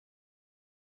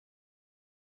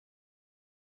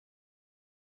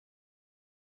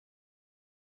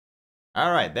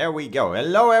All right, there we go.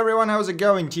 Hello everyone, how's it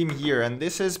going? Team here, and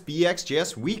this is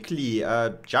BxJS Weekly,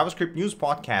 JavaScript news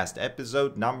podcast,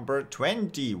 episode number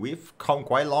 20. We've come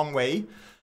quite a long way.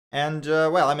 And,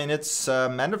 it's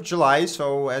end of July,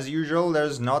 so as usual,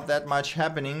 there's not that much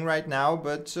happening right now,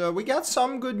 but we got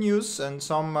some good news and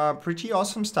some pretty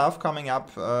awesome stuff coming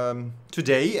up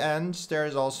today, and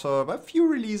there's also a few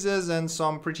releases and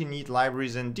some pretty neat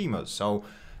libraries and demos. So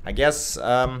I guess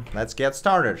let's get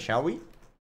started, shall we?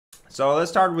 So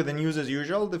let's start with the news as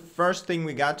usual. The first thing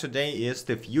we got today is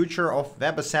the future of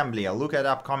WebAssembly, a look at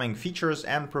upcoming features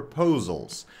and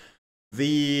proposals.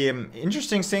 The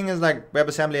interesting thing is, like,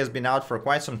 WebAssembly has been out for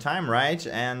quite some time, right?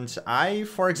 And I,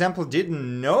 for example,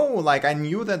 didn't know, like, I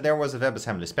knew that there was a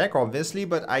WebAssembly spec, obviously,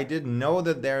 but I didn't know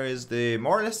that there is the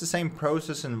more or less the same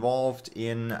process involved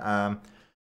in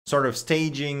sort of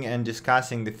staging and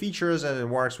discussing the features as it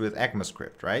works with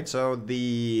ECMAScript, right? So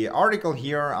the article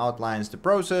here outlines the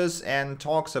process and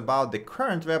talks about the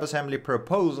current WebAssembly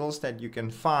proposals that you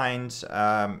can find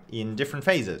in different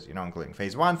phases, including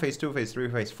phase 1, phase 2, phase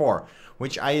 3, phase 4,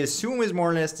 which I assume is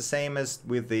more or less the same as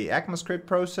with the ECMAScript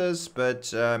process, but,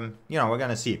 we're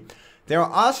gonna see. There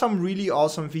are some really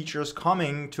awesome features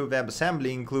coming to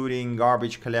WebAssembly, including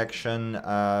garbage collection,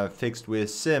 fixed with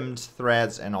SIMD,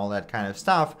 threads, and all that kind of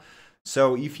stuff.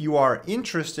 So if you are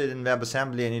interested in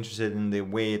WebAssembly and interested in the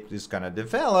way it is going to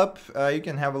develop, you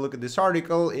can have a look at this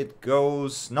article. It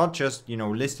goes not just,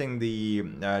 listing the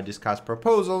discussed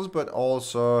proposals, but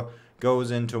also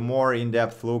goes into more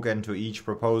in-depth look into each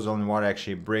proposal and what it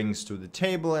actually brings to the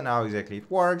table and how exactly it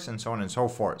works and so on and so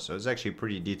forth. So it's actually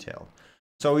pretty detailed.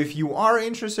 So if you are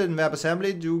interested in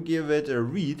WebAssembly, do give it a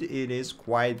read. It is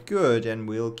quite good and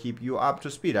will keep you up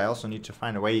to speed. I also need to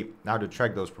find a way how to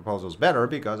track those proposals better,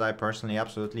 because I personally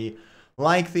absolutely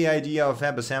like the idea of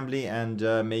WebAssembly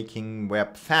and making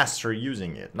web faster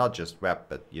using it. Not just web,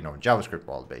 but JavaScript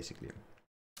world basically.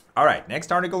 All right,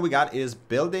 next article we got is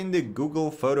Building the Google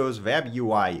Photos Web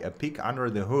UI, a peek under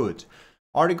the hood.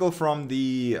 Article from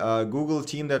the Google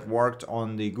team that worked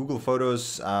on the Google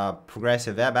Photos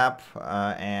progressive web app,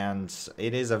 and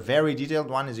it is a very detailed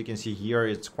one. As you can see here,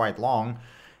 it's quite long,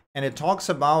 and it talks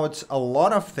about a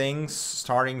lot of things,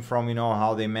 starting from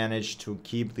how they managed to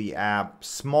keep the app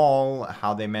small,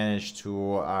 how they managed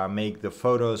to make the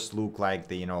photos look like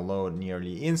they load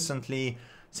nearly instantly,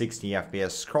 60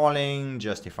 FPS scrolling,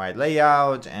 justified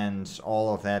layout, and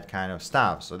all of that kind of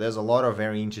stuff. So there's a lot of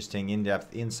very interesting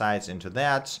in-depth insights into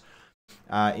that,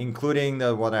 including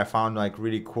what I found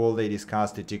really cool. They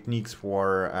discussed the techniques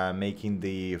for making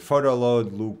the photo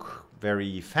load look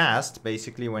very fast,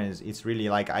 basically, when it's really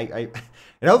like,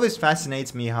 it always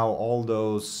fascinates me how all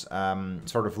those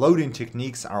sort of loading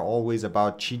techniques are always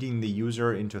about cheating the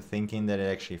user into thinking that it's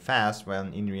actually fast,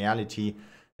 when in reality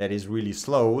that is really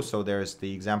slow. So there's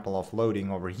the example of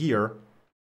loading over here,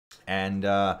 and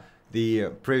the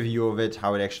preview of it,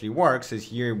 how it actually works, is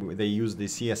here they use the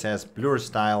CSS blur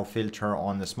style filter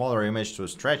on the smaller image to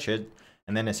stretch it,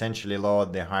 and then essentially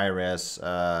load the high-res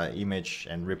image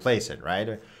and replace it,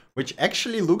 right? Which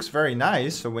actually looks very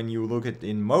nice. So when you look at it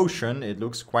in motion, it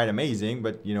looks quite amazing.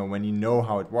 But when you know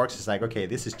how it works, it's like, okay,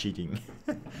 this is cheating.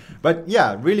 But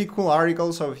yeah, really cool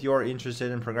article. So if you're interested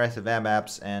in progressive web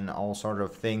apps and all sort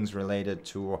of things related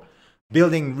to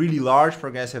building really large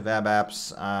progressive web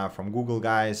apps from Google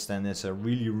guys, then it's a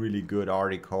really, really good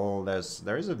article.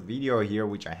 There is a video here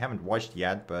which I haven't watched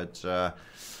yet, but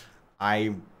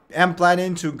I am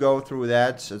planning to go through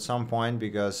that at some point,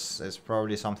 because it's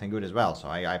probably something good as well. So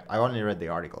I only read the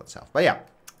article itself. But yeah,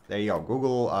 there you go.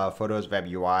 Google Photos Web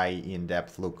UI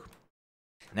in-depth look.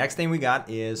 Next thing we got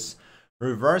is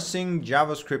reversing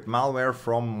JavaScript malware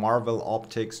from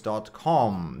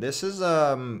marveloptics.com. This is,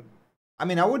 I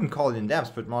wouldn't call it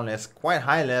in-depth, but more or less quite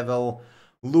high level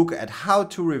look at how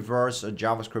to reverse a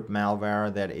JavaScript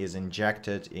malware that is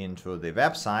injected into the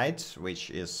website,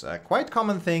 which is a quite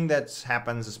common thing that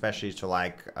happens especially to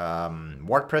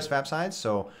WordPress websites.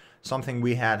 So something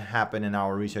we had happen in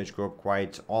our research group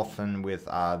quite often with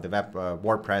the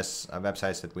WordPress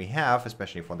websites that we have,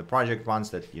 especially for the project ones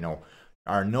that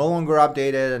are no longer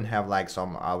updated and have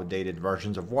some outdated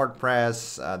versions of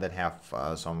WordPress that have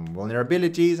some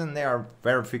vulnerabilities, and they are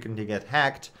very frequently get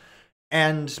hacked.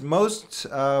 And most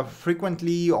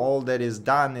frequently, all that is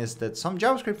done is that some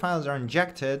JavaScript files are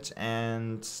injected,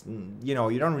 and you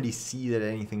don't really see that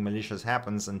anything malicious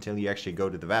happens until you actually go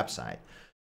to the website.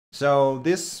 So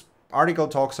this article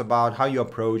talks about how you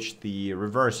approach the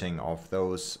reversing of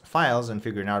those files and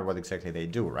figuring out what exactly they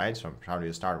do, right? So how do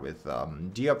you start with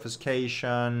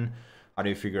deobfuscation? How do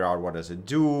you figure out what does it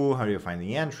do? How do you find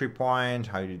the entry point?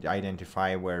 How do you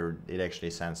identify where it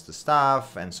actually sends the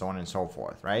stuff, and so on and so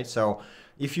forth, right? So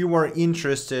if you were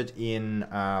interested in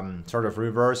sort of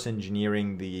reverse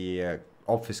engineering the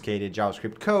obfuscated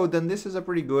JavaScript code, then this is a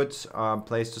pretty good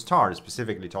place to start,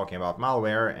 specifically talking about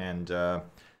malware and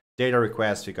data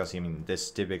requests, because I mean, this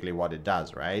is typically what it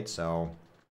does, right? So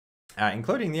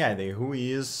including the who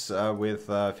is with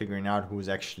figuring out who's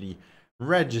actually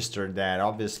registered that.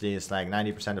 Obviously, it's like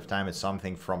 90% of the time it's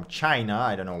something from China.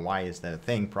 I don't know why is that a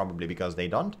thing. Probably because they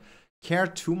don't care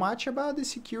too much about the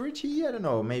security. I don't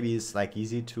know. Maybe it's like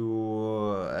easy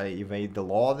to evade the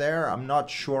law there. I'm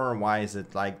not sure why is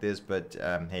it like this, but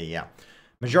hey, yeah.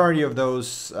 Majority of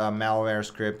those malware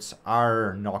scripts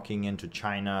are knocking into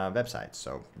China websites.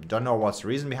 So don't know what's the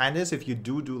reason behind this. If you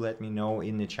do let me know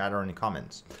in the chat or in the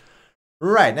comments.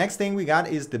 Right, next thing we got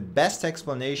is the best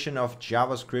explanation of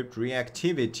JavaScript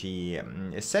reactivity.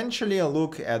 Essentially a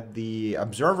look at the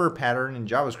observer pattern in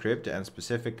JavaScript, and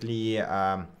specifically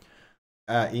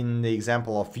in the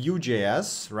example of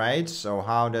Vue.js, right? So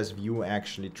how does Vue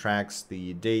actually tracks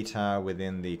the data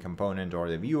within the component or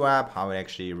the Vue app, how it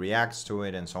actually reacts to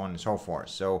it, and so on and so forth.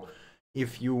 So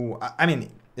if you, I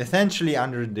mean, essentially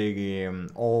under the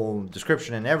all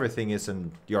description and everything is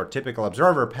your typical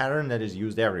observer pattern that is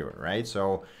used everywhere, right?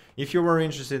 So if you were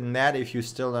interested in that, if you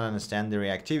still don't understand the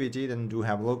reactivity, then do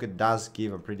have a look. It does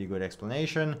give a pretty good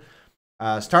explanation.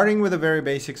 Starting with a very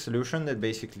basic solution that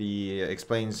basically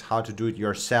explains how to do it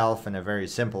yourself in a very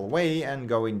simple way, and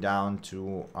going down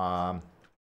to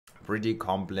pretty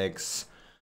complex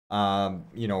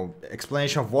you know,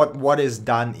 explanation of what is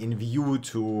done in Vue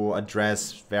to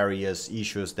address various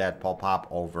issues that pop up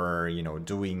over, you know,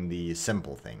 doing the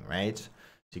simple thing, right? So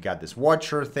you got this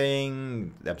watcher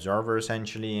thing, the observer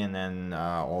essentially, and then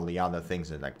all the other things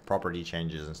that like property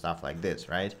changes and stuff like this,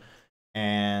 right?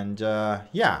 And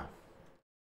yeah.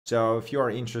 So if you are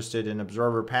interested in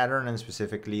observer pattern and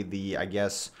specifically the, I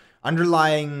guess,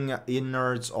 underlying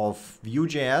innards of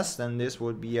Vue.js, then this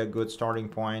would be a good starting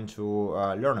point to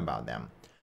learn about them.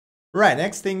 Right,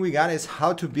 next thing we got is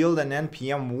how to build an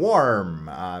NPM worm.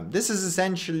 This is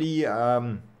essentially,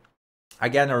 again,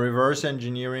 a reverse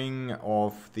engineering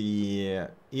of the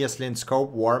ESLint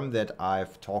scope worm that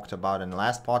I've talked about in the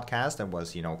last podcast. That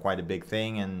was, you know, quite a big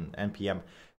thing, and NPM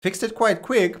fixed it quite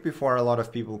quick before a lot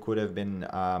of people could have been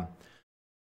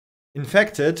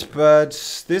infected.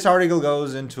 But this article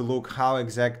goes into look how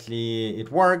exactly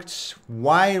it worked,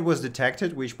 why it was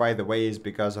detected, which by the way is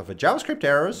because of a JavaScript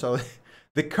error. So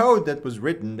the code that was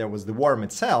written, that was the worm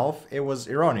itself, it was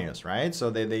erroneous, right? So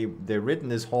they written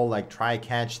this whole like try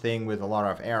catch thing with a lot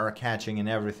of error catching and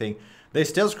everything. They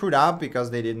still screwed up because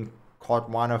they didn't caught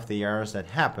one of the errors that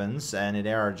happens, and an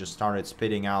error just started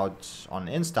spitting out on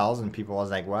installs, and people was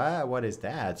like, what is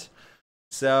that?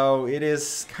 So it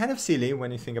is kind of silly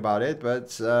when you think about it,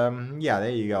 but yeah, there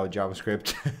you go,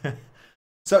 JavaScript.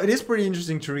 So it is pretty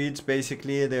interesting to read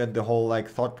basically the whole like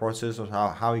thought process of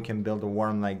how you can build a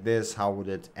worm like this. How would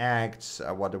it act?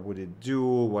 What would it do?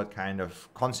 What kind of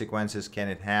consequences can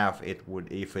it have?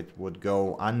 If it would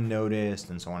go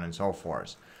unnoticed, and so on and so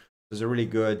forth. There's a really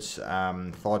good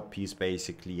thought piece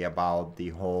basically about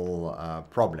the whole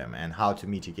problem and how to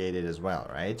mitigate it as well,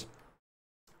 right?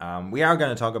 We are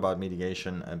going to talk about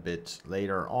mitigation a bit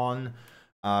later on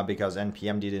because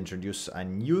NPM did introduce a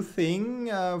new thing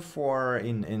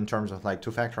in terms of like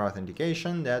two-factor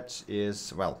authentication. That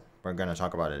is, well, we're going to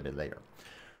talk about it a bit later.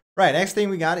 Right, next thing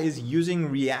we got is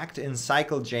using React in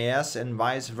Cycle.js and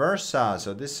vice versa.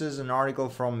 So this is an article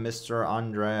from Mr.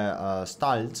 Andre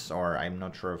Staltz, or I'm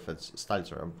not sure if it's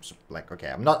Staltz or like, okay,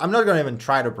 I'm not going to even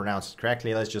try to pronounce it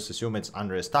correctly. Let's just assume it's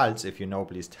Andre Staltz. If you know,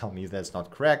 please tell me if that's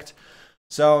not correct.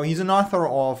 So he's an author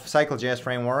of Cycle.js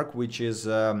framework, which is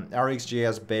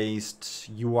RxJS based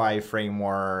UI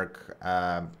framework,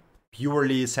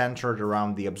 purely centered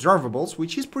around the observables,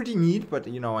 which is pretty neat, but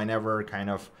you know, I never kind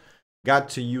of got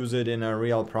to use it in a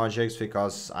real project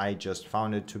because I just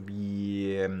found it to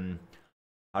be,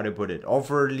 how to put it,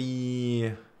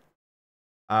 overly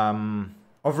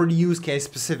use case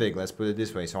specific, let's put it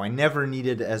this way. So I never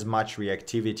needed as much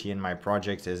reactivity in my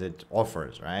project as it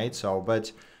offers, right? So,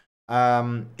 but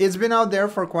it's been out there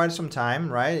for quite some time,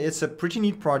 right? It's a pretty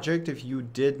neat project. If you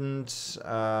didn't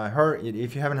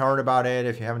if you haven't heard about it,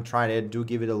 if you haven't tried it, do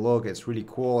give it a look. It's really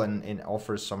cool, and it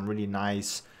offers some really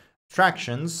nice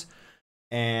abstractions.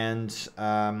 And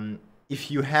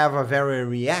if you have a very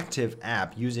reactive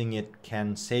app, using it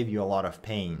can save you a lot of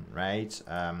pain, right?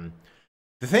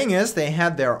 The thing is, they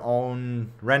had their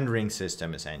own rendering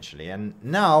system essentially, and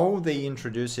now they're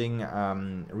introducing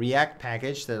React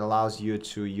package that allows you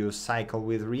to use Cycle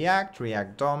with React,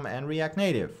 React DOM, and React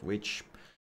Native, which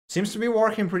seems to be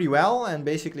working pretty well. And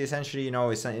basically, essentially, you know,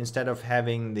 instead of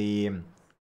having the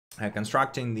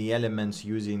constructing the elements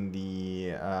using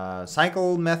the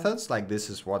cycle methods, like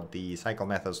this is what the cycle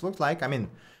methods look like. I mean,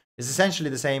 it's essentially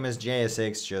the same as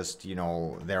JSX, just, you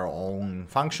know, their own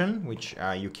function, which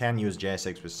you can use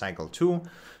JSX with cycle too.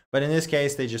 But in this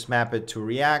case, they just map it to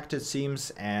React, it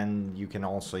seems, and you can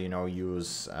also, you know,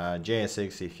 use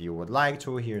JSX if you would like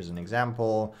to. Here's an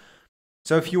example.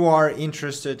 So if you are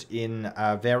interested in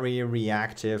a very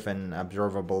reactive and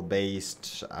observable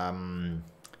based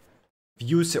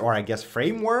views, or I guess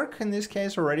framework in this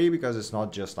case already, because it's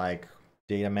not just like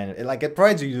data management, like it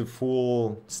provides you the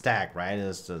full stack, right?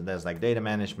 There's like data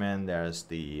management, there's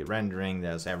the rendering,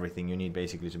 there's everything you need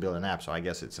basically to build an app. So I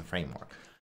guess it's a framework.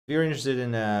 If you're interested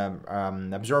in a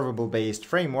observable based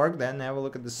framework, then have a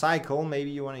look at the cycle. Maybe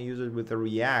you want to use it with the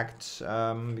React,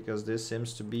 because this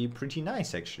seems to be pretty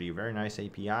nice actually. Very nice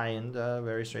API and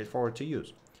very straightforward to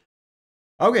use.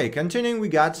 Okay, continuing, we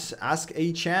got Ask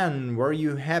HN. Were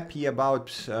you happy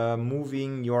about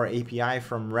moving your API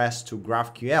from REST to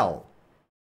GraphQL?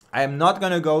 I am not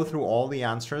going to go through all the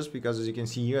answers because, as you can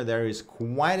see here, there is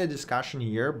quite a discussion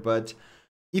here. But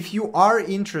if you are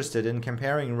interested in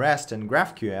comparing REST and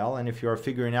GraphQL, and if you are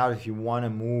figuring out if you want to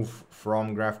move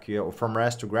from GraphQL, from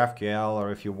REST to GraphQL,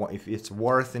 or if it's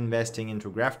worth investing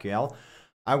into GraphQL,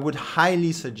 I would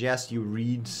highly suggest you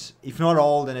read, if not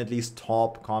all, then at least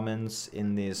top comments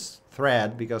in this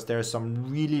thread, because there's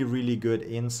some really, really good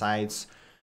insights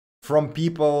from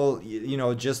people, you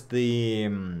know, just the,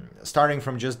 starting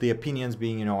from just the opinions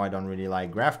being, you know, I don't really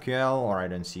like GraphQL or I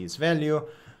don't see its value,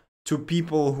 to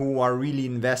people who are really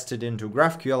invested into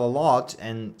GraphQL a lot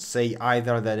and say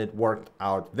either that it worked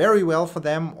out very well for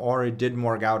them or it didn't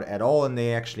work out at all and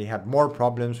they actually had more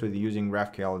problems with using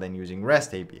GraphQL than using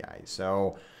REST API.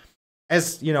 So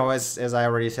as you know, as I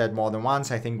already said more than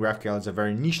once, I think GraphQL is a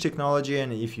very niche technology,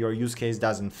 and if your use case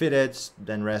doesn't fit it,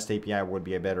 then REST API would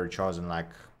be a better choice in like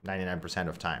 99%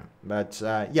 of time. But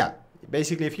yeah,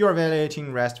 basically if you're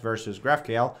evaluating REST versus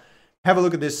GraphQL, have a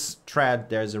look at this thread.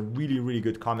 There's a really, really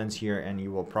good comments here, and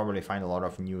you will probably find a lot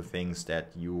of new things that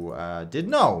you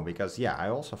didn't know, because yeah, I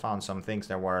also found some things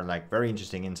that were like very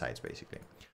interesting insights basically.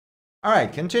 All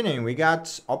right, continuing, we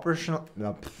got operational,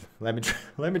 let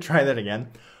me try that again.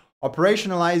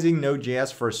 Operationalizing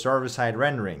Node.js for server-side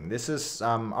rendering. This is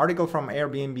article from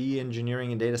Airbnb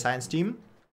engineering and data science team,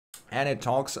 and it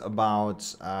talks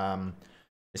about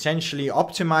essentially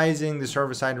optimizing the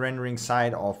server-side rendering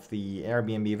side of the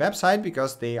Airbnb website,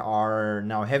 because they are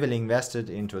now heavily invested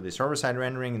into the server-side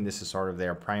rendering, and this is sort of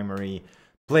their primary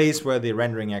place where the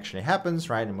rendering actually happens,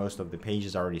 right? And most of the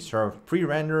pages are already served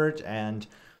pre-rendered, and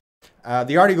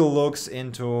the article looks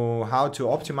into how to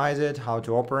optimize it, how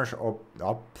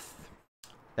to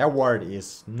that word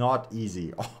is not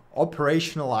easy.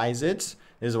 Operationalize it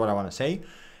is what I want to say.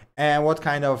 And what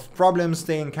kind of problems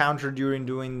they encountered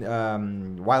during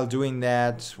while doing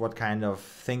that, what kind of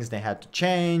things they had to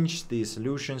change, the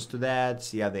solutions to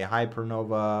that, yeah, the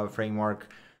Hypernova framework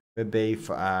that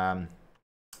they've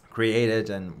created,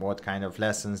 and what kind of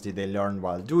lessons did they learn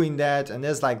while doing that. And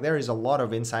there is a lot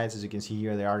of insights. As you can see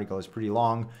here, the article is pretty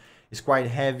long. It's quite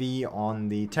heavy on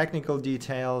the technical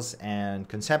details and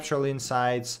conceptual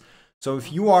insights. So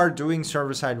if you are doing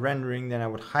server-side rendering, then I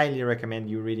would highly recommend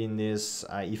you reading this.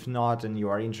 If not, and you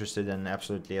are interested, then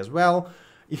absolutely as well.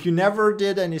 If you never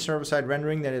did any server-side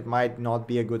rendering, then it might not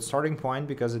be a good starting point,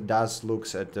 because it does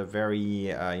looks at the very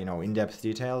in-depth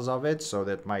details of it. So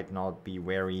that might not be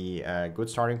very good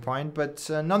starting point, but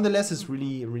nonetheless, it's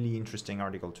really, really interesting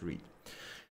article to read.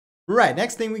 Right,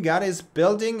 next thing we got is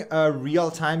building a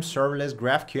real-time serverless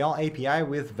GraphQL API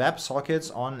with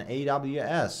WebSockets on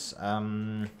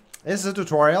AWS. This is a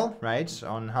tutorial, right,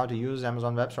 on how to use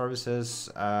Amazon Web Services.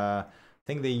 I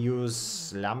think they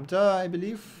use Lambda, I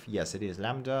believe. Yes, it is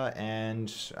Lambda and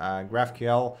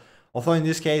GraphQL. Although in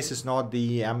this case, it's not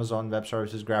the Amazon Web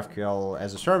Services GraphQL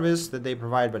as a service that they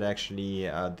provide, but actually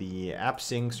the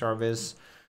AppSync service.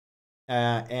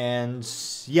 And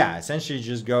yeah, essentially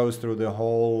just goes through the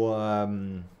whole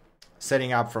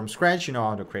setting up from scratch, you know,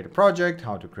 how to create a project,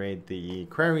 how to create the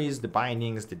queries, the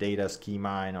bindings, the data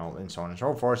schema, and so on and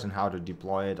so forth, and how to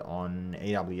deploy it on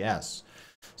AWS.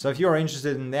 So if you're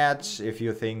interested in that, if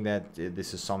you think that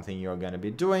this is something you're going to be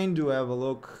doing, do have a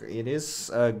look. It is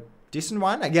a decent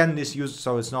one. Again,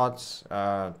 so it's not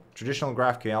traditional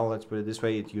GraphQL, let's put it this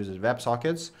way. It uses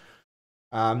WebSockets.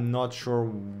 I'm not sure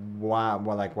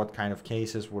what kind of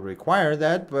cases would require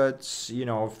that, but you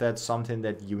know, if that's something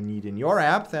that you need in your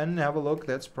app, then have a look.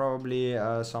 That's probably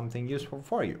something useful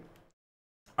for you.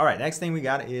 All right, next thing we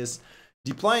got is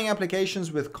deploying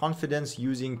applications with confidence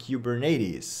using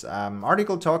Kubernetes.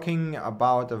 Article talking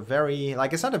about a very,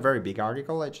 it's not a very big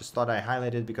article. I just thought I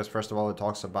highlighted it because first of all, it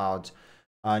talks about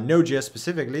Node.js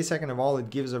specifically. Second of all, it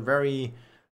gives a very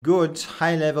good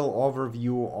high-level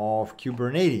overview of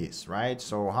Kubernetes, right?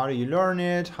 So how do you learn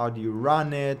it? How do you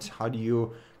run it? How do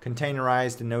you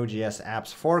containerize the Node.js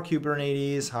apps for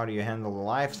Kubernetes? How do you handle the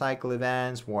lifecycle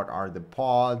events? What are the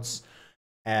pods?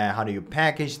 How do you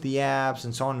package the apps,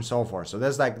 and so on and so forth. So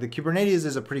there's the Kubernetes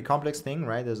is a pretty complex thing,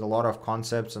 right? There's a lot of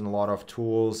concepts and a lot of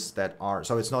tools that are,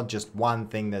 so it's not just one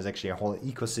thing, there's actually a whole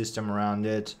ecosystem around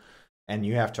it. And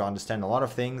you have to understand a lot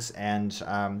of things. And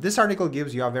this article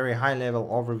gives you a very high level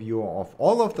overview of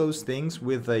all of those things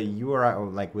with a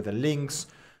URL, with the links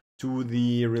to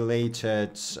the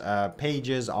related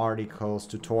pages, articles,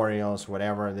 tutorials,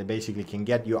 whatever. They basically can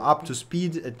get you up to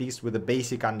speed, at least with a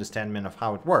basic understanding of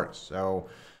how it works. So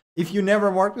if you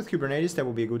never worked with Kubernetes, that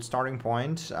will be a good starting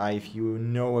point. If you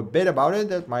know a bit about it,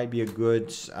 that might be a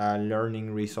good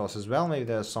learning resource as well. Maybe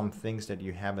there's some things that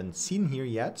you haven't seen here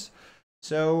yet.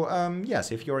 So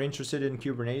yes, if you're interested in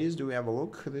Kubernetes, do have a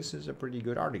look. This is a pretty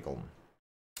good article.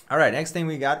 All right, next thing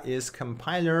we got is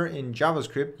compiler in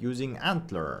JavaScript using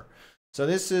ANTLR. So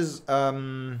this is,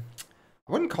 I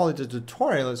wouldn't call it a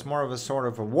tutorial. It's more of a sort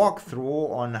of a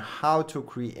walkthrough on how to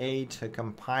create a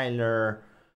compiler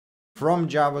from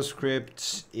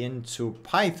JavaScript into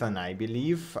Python, I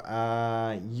believe,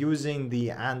 using the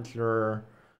ANTLR,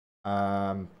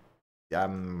 how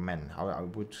I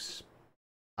would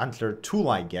ANTLR tool,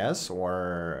 I guess,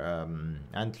 or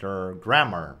ANTLR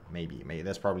grammar, maybe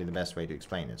that's probably the best way to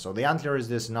explain it. So the ANTLR is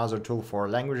this another tool for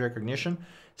language recognition.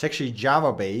 It's actually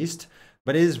Java based,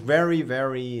 but it is very,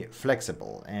 very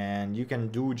flexible, and you can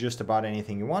do just about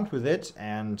anything you want with it.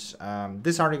 And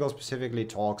this article specifically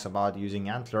talks about using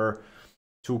ANTLR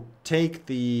to take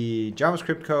the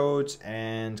JavaScript code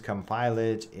and compile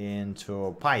it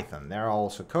into Python. There are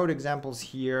also code examples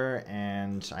here,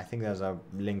 and I think there's a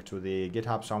link to the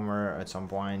GitHub somewhere at some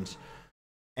point.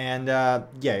 And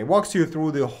yeah, it walks you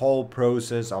through the whole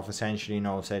process of essentially,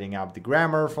 setting up the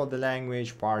grammar for the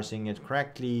language, parsing it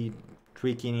correctly,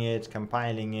 tweaking it,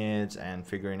 compiling it, and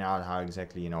figuring out how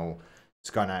exactly, it's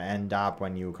gonna end up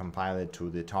when you compile it to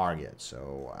the target.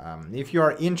 So if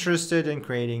you're interested in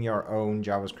creating your own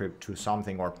JavaScript to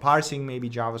something, or parsing maybe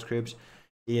JavaScript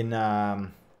in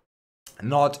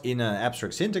not in an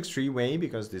abstract syntax tree way,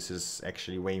 because this is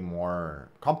actually way more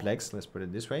complex, let's put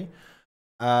it this way,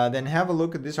 then have a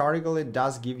look at this article. It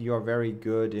does give you a very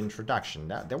good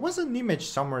introduction. There was an image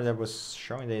somewhere that was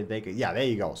showing that they could, yeah, there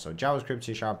you go. So JavaScript,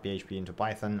 C# PHP into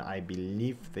Python. I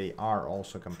believe they are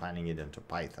also compiling it into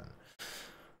Python.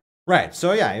 Right,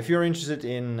 so yeah, if you're interested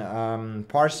in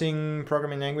parsing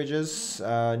programming languages,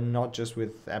 not just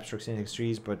with abstract syntax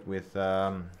trees, but with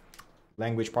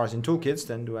language parsing toolkits,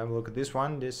 then do have a look at this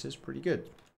one. This is pretty good.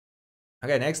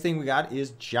 Okay, next thing we got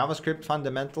is JavaScript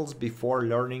fundamentals before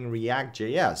learning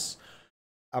React.js.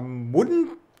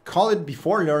 Wouldn't call it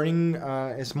before learning.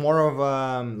 It's more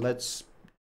of let's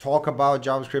talk about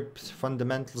JavaScript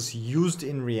fundamentals used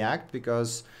in React,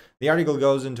 because the article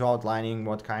goes into outlining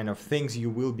what kind of things you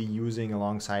will be using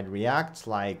alongside React,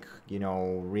 like,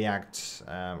 React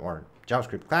or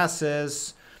JavaScript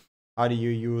classes. How do you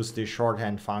use the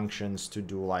shorthand functions to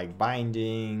do like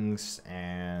bindings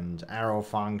and arrow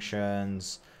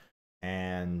functions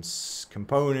and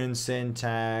component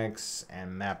syntax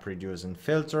and map, reduce, and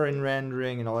filter in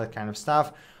rendering and all that kind of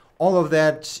stuff. All of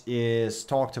that is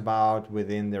talked about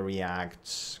within the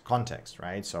React context,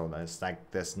 right? So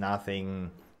there's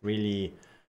nothing really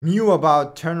new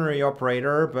about ternary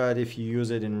operator, but if you use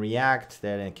it in React,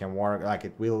 then it can work,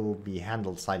 it will be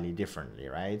handled slightly differently,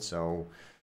 right? So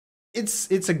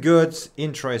it's a good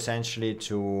intro essentially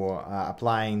to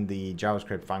applying the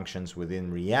JavaScript functions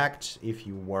within React if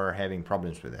you were having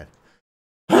problems with it.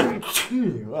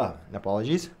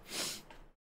 Apologies.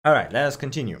 All right, let us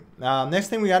continue. Next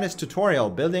thing we got is tutorial,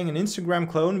 building an Instagram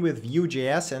clone with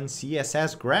Vue.js and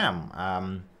CSS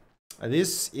Gram.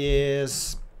 This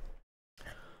is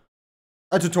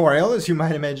a tutorial, as you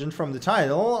might imagine from the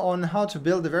title, on how to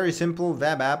build a very simple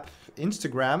web app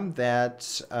Instagram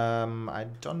that I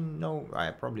don't know,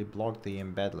 I probably blocked the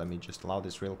embed. Let me just allow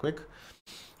this real quick.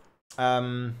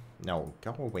 No,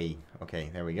 go away. Okay,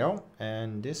 there we go.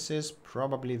 And this is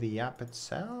probably the app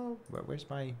itself. Where's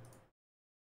my,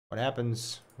 what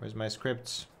happens? Where's my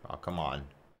scripts? Oh, come on.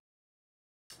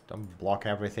 Don't block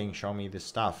everything, show me this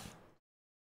stuff.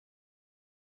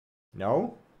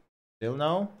 No? Still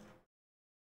no?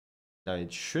 No,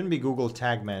 it shouldn't be Google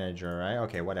Tag Manager, right?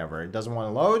 Okay, whatever. It doesn't want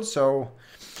to load, so...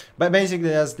 But basically,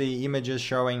 that's the images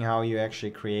showing how you actually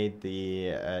create the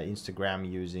Instagram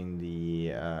using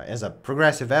the... as a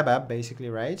progressive web app,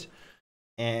 basically, right?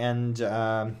 And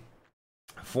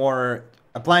for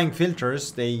applying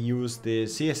filters, they use the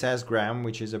CSS gram,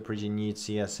 which is a pretty neat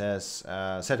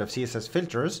CSS set of CSS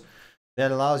filters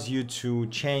that allows you to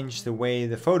change the way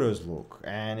the photos look.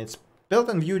 And it's built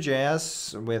in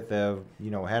Vue.js with a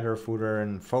header, footer,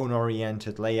 and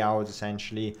phone-oriented layout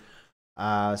essentially.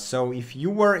 So if you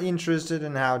were interested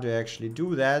in how to actually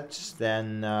do that,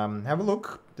 then have a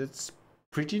look. It's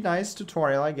pretty nice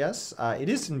tutorial, I guess. It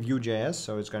is in Vue.js,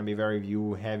 so it's going to be very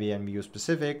Vue heavy and Vue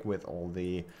specific with all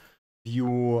the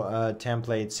Vue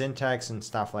template syntax and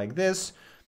stuff like this.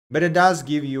 But it does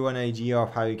give you an idea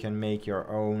of how you can make your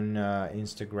own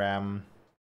Instagram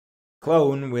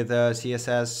clone with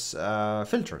CSS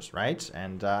filters, right?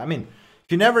 And I mean, if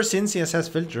you've never seen CSS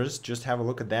filters, just have a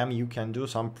look at them. You can do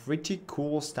some pretty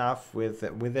cool stuff with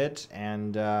it.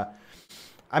 And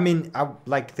I mean,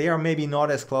 like they are maybe not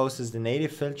as close as the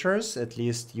native filters. At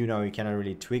least, you cannot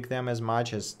really tweak them as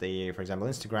much as for example,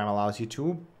 Instagram allows you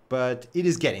to. But it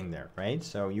is getting there, right?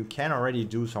 So you can already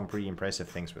do some pretty impressive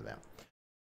things with them.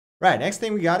 Right, next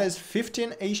thing we got is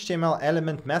 15 HTML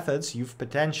element methods you've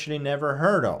potentially never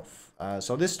heard of.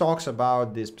 So this talks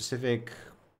about the specific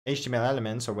HTML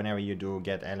elements. So whenever you do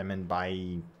get element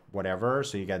by whatever,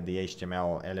 so you get the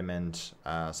HTML element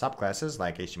subclasses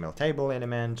like HTML table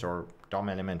element or DOM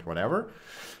element, whatever.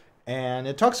 And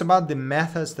it talks about the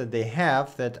methods that they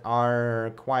have that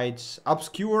are quite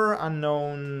obscure,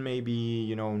 unknown,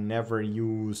 maybe, never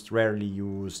used, rarely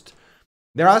used.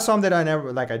 There are some that I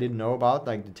didn't know about,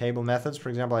 like the table methods, for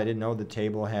example. I didn't know the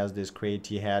table has this create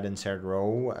head insert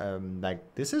row.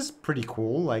 Like this is pretty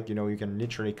cool. Like, you can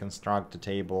literally construct the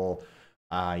table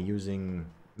using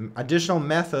additional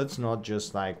methods, not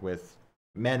just like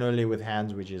manually with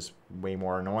hands, which is way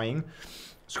more annoying.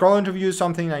 Scroll interview is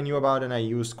something I knew about and I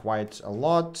used quite a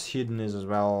lot. Hidden is as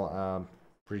well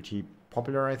pretty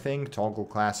popular, I think. Toggle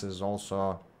class is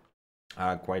also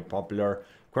quite popular.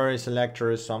 Query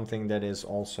selector is something that is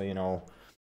also,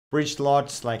 breached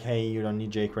lots. Like, hey, you don't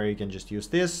need jQuery, you can just use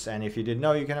this. And if you didn't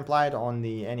know, you can apply it on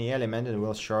any element and it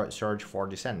will search for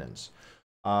descendants.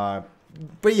 But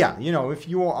yeah, if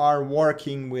you are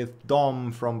working with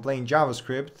DOM from plain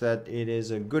JavaScript, that it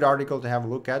is a good article to have a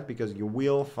look at because you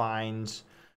will find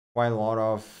quite a lot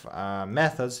of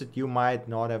methods that you might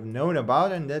not have known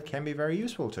about and that can be very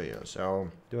useful to you. So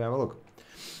do have a look.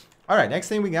 All right, next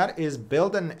thing we got is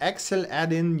build an Excel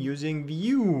add-in using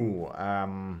Vue.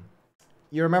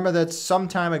 You remember that some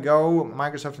time ago,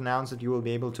 Microsoft announced that you will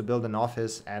be able to build an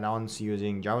Office add-ons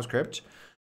using JavaScript.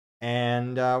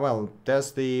 And well,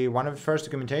 there's one of the first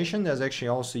documentation. There's actually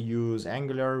also use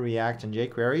Angular, React, and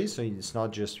jQuery, so it's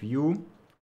not just Vue.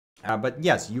 But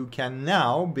yes, you can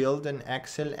now build an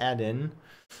Excel add-in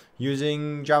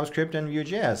using JavaScript and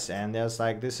Vue.js. And there's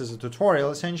this is a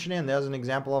tutorial essentially, and there's an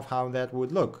example of how that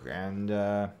would look. And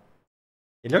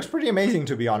it looks pretty amazing,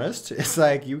 to be honest. It's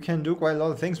like you can do quite a lot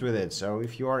of things with it. So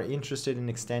if you are interested in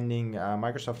extending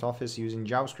Microsoft Office using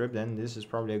JavaScript, then this is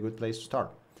probably a good place to start.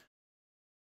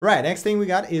 Right, next thing we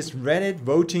got is Reddit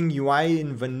voting UI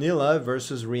in vanilla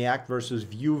versus React versus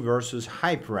Vue versus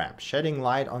HyperApp, shedding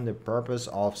light on the purpose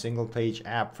of single-page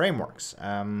app frameworks.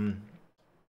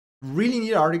 Really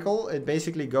neat article. It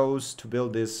basically goes to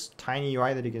build this tiny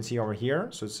UI that you can see over here.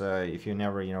 So it's if you've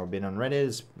never been on Reddit,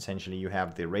 it's essentially you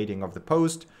have the rating of the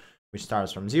post, which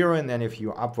starts from 0, and then if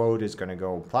you upvote, it's going to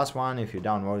go +1. If you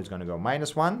downvote, it's going to go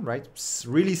 -1. Right? It's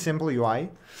really simple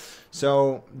UI.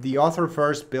 So the author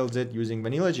first builds it using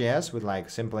vanilla.js with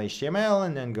simple HTML,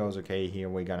 and then goes, okay, here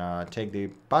we're gonna take the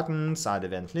buttons, add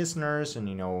event listeners,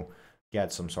 and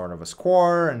get some sort of a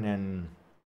score, and then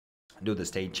do the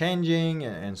state changing,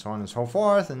 and so on and so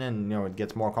forth. And then it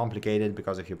gets more complicated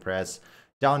because if you press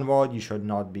downvote, you should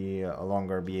not be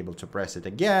longer be able to press it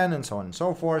again, and so on and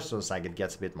so forth. So it's it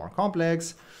gets a bit more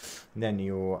complex. Then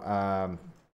you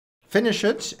finish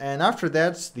it, and after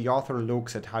that, the author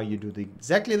looks at how you do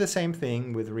exactly the same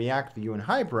thing with React, Vue, and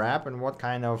HyperApp, and what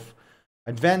kind of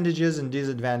advantages and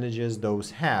disadvantages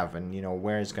those have, and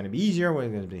where it's going to be easier, where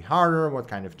it's going to be harder, what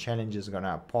kind of challenges are going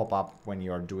to pop up when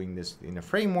you are doing this in the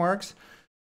frameworks.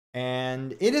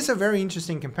 And it is a very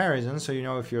interesting comparison. So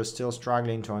if you're still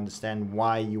struggling to understand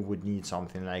why you would need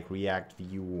something like React,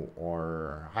 Vue,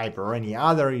 or Hyper, or any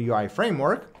other UI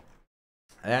framework,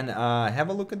 and have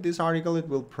a look at this article. It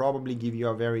will probably give you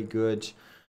a very good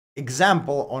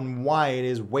example on why it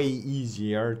is way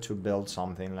easier to build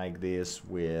something like this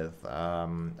with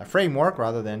a framework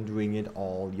rather than doing it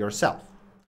all yourself.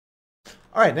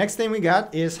 All right, next thing we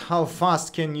got is how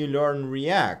fast can you learn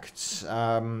React?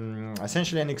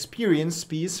 Essentially an experience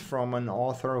piece from an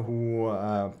author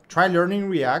who tried learning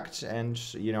React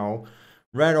and, you know,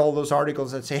 read all those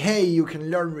articles that say, hey, you can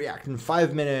learn React in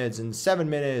 5 minutes, in 7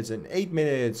 minutes, in 8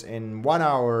 minutes, in 1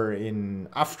 hour, in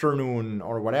afternoon,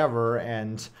 or whatever.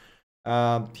 And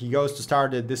he goes to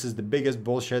start it. This is the biggest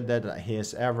bullshit that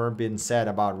has ever been said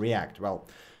about React. Well,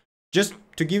 just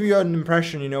to give you an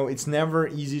impression, you know, it's never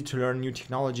easy to learn new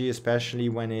technology, especially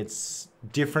when it's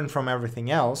different from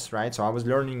everything else, right? So I was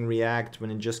learning React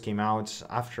when it just came out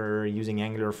after using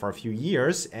Angular for a few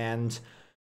years, and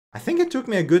I think it took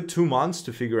me a good 2 months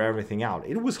to figure everything out.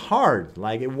 It was hard,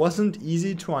 like it wasn't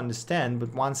easy to understand,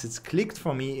 but once it's clicked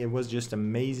for me, it was just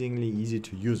amazingly easy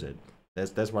to use it.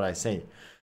 That's what I say.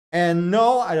 And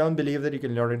no, I don't believe that you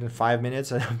can learn it in 5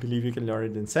 minutes. I don't believe you can learn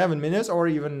it in 7 minutes or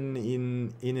even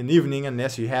in an evening,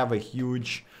 unless you have a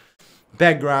huge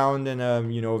background and a,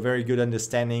 you know, very good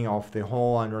understanding of the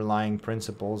whole underlying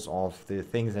principles of the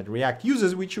things that React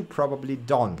uses, which you probably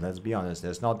don't. Let's be honest.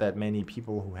 There's not that many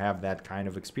people who have that kind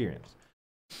of experience.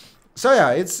 So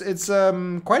yeah, it's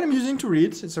quite amusing to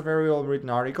read. It's a very well written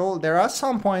article. There are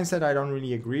some points that I don't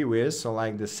really agree with. So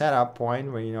like the setup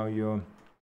point where, you know,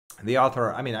 the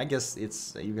author, I mean, I guess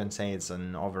it's, you can say it's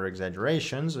an over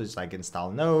exaggeration. So it's like install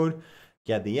Node,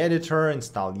 get the editor,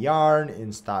 install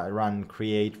yarn, run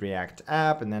create React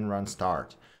app, and then run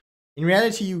start. In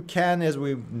reality, you can, as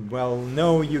we well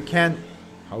know, you can,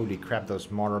 holy crap, those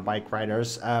motorbike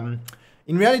riders.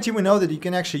 In reality, we know that you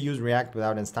can actually use React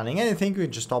without installing anything. You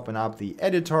just open up the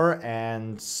editor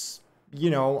and, you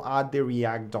know, add the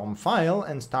React DOM file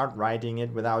and start writing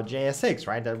it without JSX,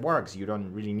 right? That works. You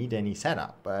don't really need any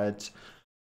setup, but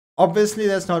obviously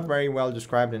that's not very well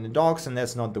described in the docs, and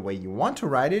that's not the way you want to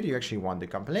write it. You actually want the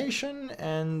compilation,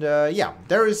 and yeah,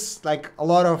 there is like a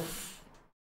lot of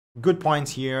good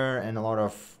points here and a lot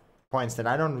of points that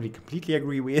I don't really completely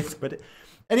agree with, but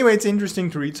anyway, it's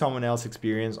interesting to read someone else's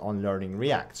experience on learning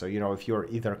React. So, you know, if you're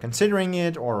either considering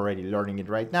it or already learning it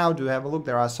right now, do have a look.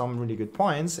 There are some really good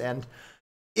points, and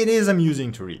it is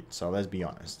amusing to read. So let's be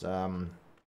honest.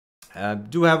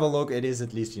 Do have a look. It is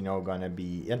at least, you know, gonna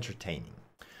be entertaining.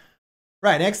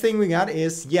 Right, next thing we got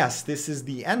is, yes, this is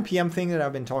the NPM thing that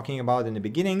I've been talking about in the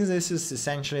beginning. This is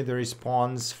essentially the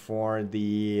response for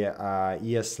the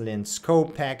ESLint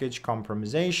scope package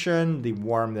compromisation, the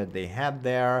worm that they had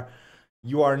there.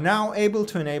 You are now able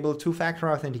to enable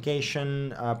two-factor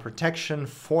authentication protection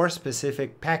for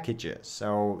specific packages.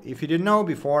 So if you didn't know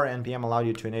before, NPM allowed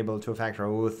you to enable two-factor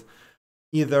auth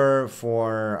either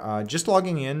for just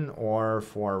logging in or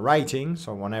for writing.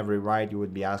 So whenever you write, you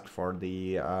would be asked for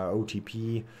the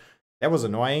OTP. That was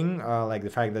annoying. Like the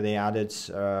fact that they added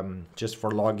just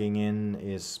for logging in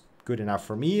is good enough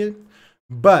for me.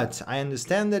 But I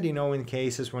understand that, you know, in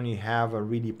cases when you have a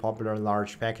really popular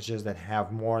large packages that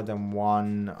have more than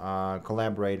one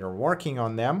collaborator working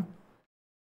on them,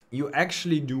 you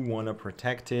actually do want to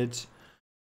protect it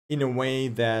in a way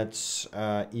that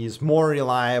is more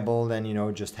reliable than, you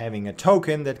know, just having a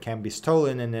token that can be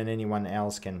stolen and then anyone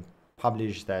else can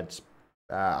publish that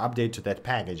update to that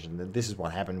package. And this is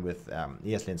what happened with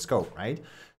ESLint scope, right?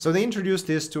 So they introduced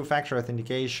this two-factor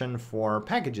authentication for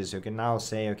packages. You can now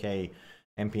say, okay,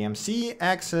 npm-c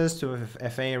access to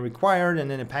FA required, and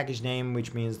then a package name,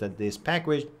 which means that this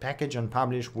package on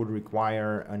publish would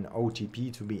require an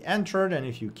OTP to be entered, and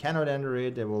if you cannot enter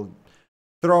it, it will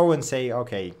throw and say,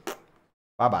 okay,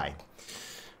 bye-bye.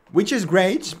 Which is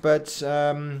great, but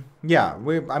yeah,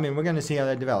 we're going to see how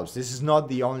that develops. This is not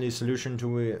the only solution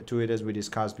to it as we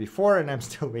discussed before, and I'm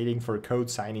still waiting for code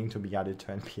signing to be added to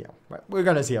NPM. But we're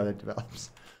going to see how that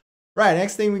develops. Right,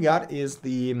 next thing we got is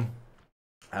the...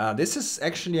 this is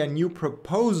actually a new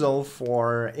proposal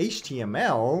for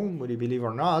HTML, would you believe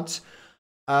or not,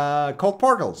 called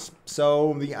portals.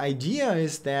 So the idea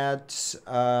is that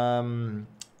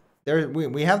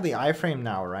we have the iframe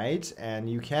now, right? And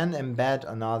you can embed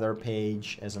another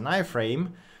page as an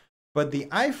iframe, but the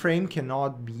iframe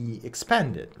cannot be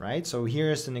expanded, right? So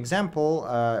here's an example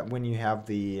when you have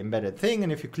the embedded thing,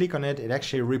 and if you click on it, it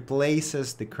actually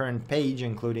replaces the current page,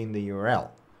 including the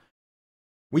URL.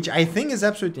 Which I think is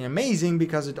absolutely amazing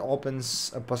because it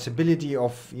opens a possibility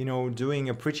of, you know, doing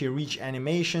a pretty rich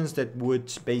animations that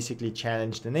would basically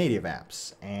challenge the native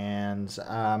apps. And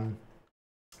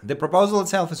the proposal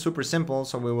itself is super simple.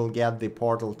 So we will get the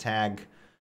portal tag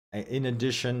in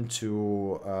addition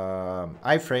to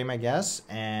iframe, I guess.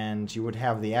 And you would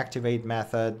have the activate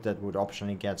method that would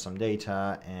optionally get some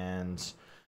data. And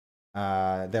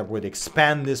that would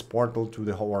expand this portal to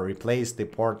the whole, or replace the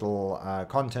portal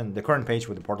content, the current page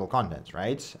with the portal contents,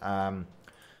 right?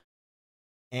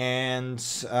 And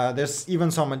there's even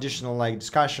some additional like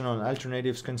discussion on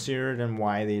alternatives considered and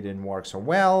why they didn't work so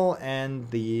well,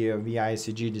 and the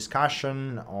VICG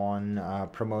discussion on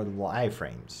promotable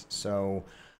iframes. So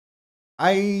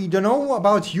I don't know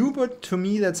about you, but to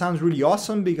me that sounds really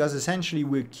awesome, because essentially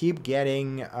we keep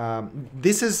getting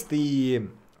this is the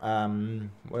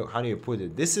well, how do you put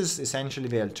it? This is essentially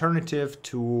the alternative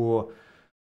to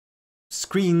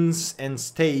screens and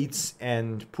states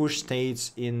and push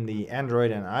states in the Android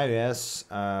and iOS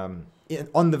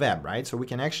on the web, right? So we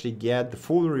can actually get the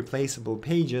fully replaceable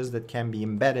pages that can be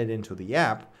embedded into the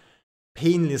app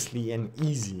painlessly and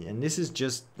easy. And this is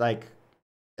just like,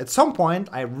 at some point,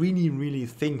 I really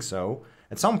think so.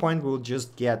 At some point, we'll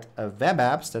just get web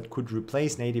apps that could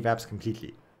replace native apps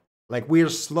completely. Like, we're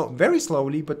very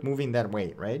slowly, but moving that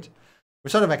way, right? We're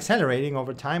sort of accelerating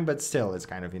over time, but still, it's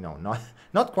kind of, you know,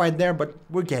 not quite there, but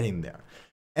we're getting there.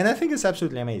 And I think it's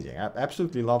absolutely amazing. I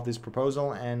absolutely love this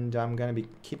proposal, and I'm going to be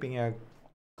keeping a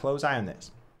close eye on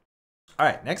this. All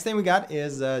right, next thing we got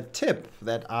is a tip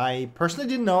that I personally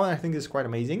didn't know, and I think is quite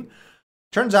amazing.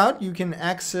 Turns out you can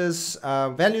access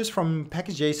values from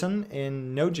package.json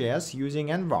in Node.js using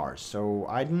ANTLR. So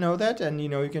I didn't know that, and you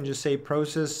know, you can just say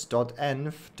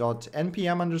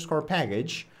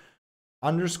process.env.npm_package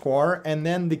 _ and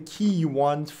then the key you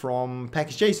want from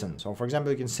package.json. So for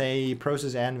example, you can say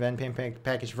process env npm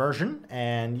package version,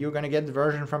 and you're going to get the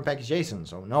version from package.json.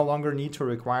 So no longer need to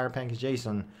require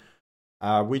package.json,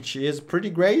 which is pretty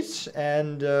great.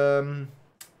 And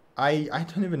I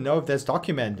don't even know if that's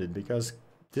documented, because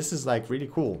this is like really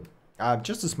cool.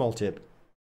 Just a small tip.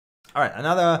 All right,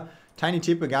 another tiny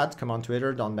tip we got, come on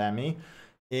Twitter, don't ban me,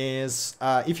 is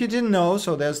if you didn't know,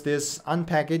 so there's this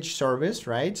unpackaged service,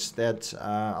 right, that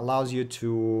allows you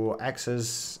to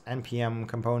access npm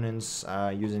components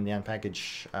using the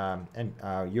unpackage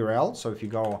URL. So if you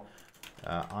go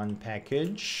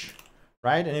unpackage,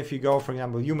 right, and if you go, for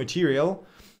example, uMaterial,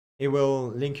 it will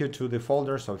link you to the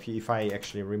folder. So if I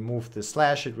actually remove the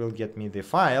slash, it will get me the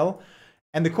file.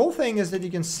 And the cool thing is that you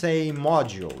can say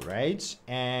module, right?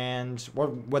 And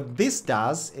what this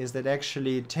does is that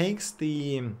actually takes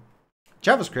the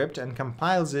JavaScript and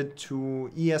compiles it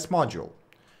to ES module.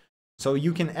 So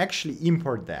you can actually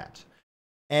import that.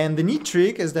 And the neat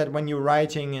trick is that when you're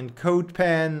writing in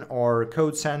CodePen or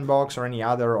Code Sandbox or any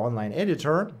other online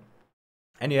editor,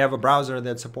 and you have a browser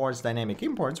that supports dynamic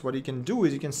imports, what you can do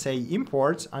is you can say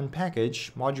import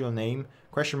unpackage module name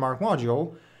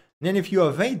 $module. And then if you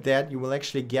await that, you will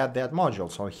actually get that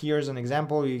module. So here's an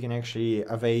example. You can actually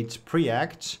await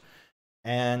Preact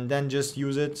and then just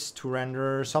use it to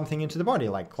render something into the body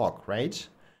like clock, right?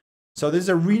 So this is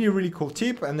a really cool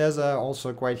tip. And there's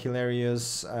also quite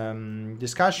hilarious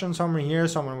discussion somewhere here.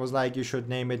 Someone was like, you should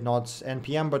name it not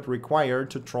NPM, but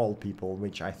required, to troll people,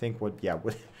 which I think would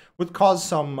cause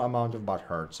some amount of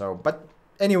butthurt. So, but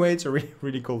anyway, it's a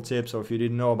really cool tip. So if you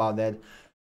didn't know about that,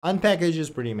 unpackage is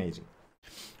pretty amazing.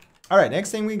 All right, next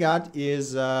thing we got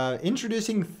is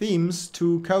introducing themes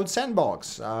to Code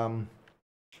Sandbox.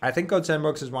 I think Code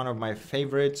Sandbox is one of my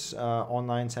favorite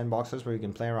online sandboxes where you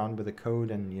can play around with the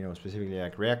code and, you know, specifically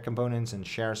like React components and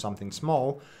share something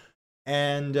small.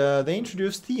 And they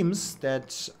introduced themes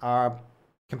that are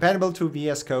compatible to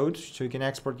VS Code, so you can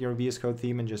export your VS Code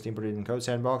theme and just import it in Code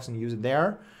Sandbox and use it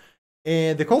there.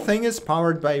 And the cool thing is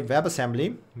powered by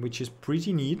WebAssembly, which is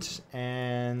pretty neat,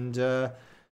 and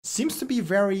seems to be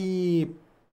very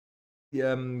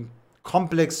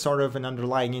complex sort of an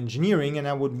underlying engineering, and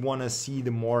I would want to see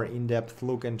the more in-depth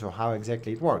look into how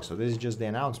exactly it works. So this is just the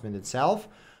announcement itself.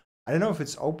 I don't know if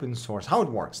it's open source, how it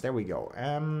works. There we go.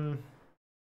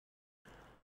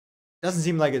 Doesn't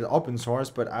seem like it's open source,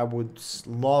 but I would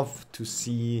love to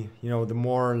see, you know, the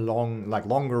more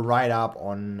longer write-up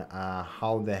on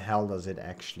how the hell does it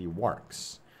actually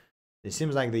works. It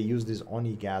seems like they use this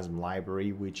Onigasm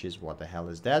library, which is, what the hell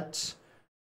is that?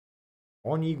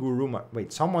 Oniguruma.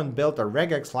 Wait, someone built a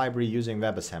regex library using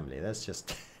WebAssembly. That's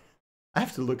just... I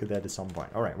have to look at that at some point.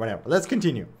 All right, whatever. Let's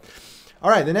continue. All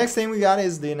right, the next thing we got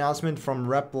is the announcement from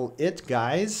REPL.it,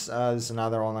 guys. This is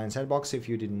another online sandbox if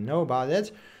you didn't know about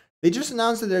it. They just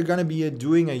announced that they're going to be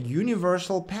doing a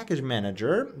universal package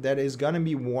manager that is going to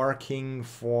be working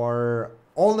for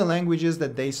all the languages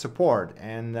that they support.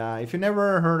 And if you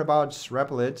never heard about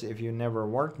REPL.it, if you never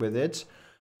worked with it,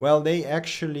 well, they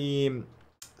actually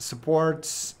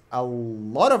support a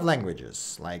lot of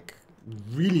languages, like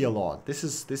really a lot. This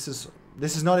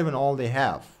is not even all they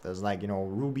have. There's like, you know,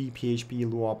 Ruby, PHP,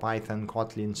 Lua, Python,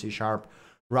 Kotlin, C#,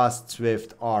 Rust,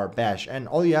 Swift, or Bash. And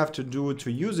all you have to do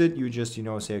to use it, you just,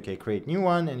 say, okay, create new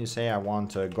one, and you say, I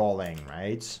want a Golang,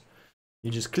 right? You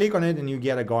just click on it and you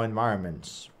get a Go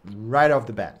environment right off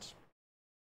the bat.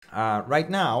 Right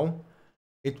now,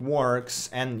 it works,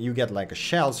 and you get like a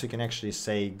shell, so you can actually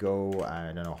say go,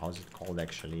 I don't know, how's it called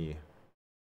actually?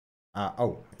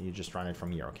 Oh, you just run it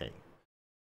from here, okay.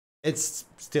 It's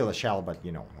still a shell, but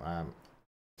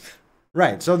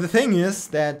right, so the thing is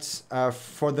that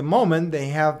for the moment they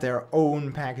have their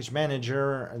own package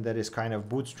manager that is kind of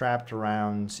bootstrapped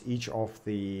around each of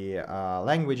the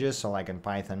languages. So like in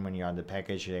Python, when you add the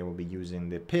package, they will be using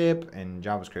the pip. In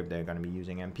JavaScript, they're going to be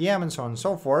using npm and so on and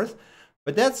so forth.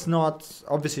 But that's not,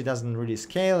 obviously doesn't really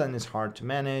scale, and it's hard to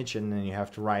manage, and then you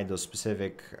have to write those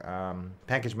specific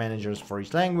package managers for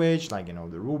each language, like,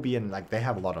 the Ruby, and like they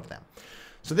have a lot of them.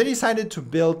 So they decided to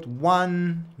build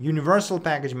one universal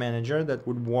package manager that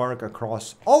would work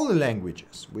across all the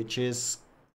languages, which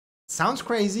sounds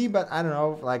crazy, but I don't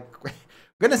know, like, we're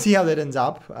gonna see how that ends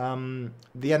up.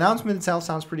 The announcement itself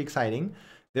sounds pretty exciting.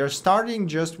 They're starting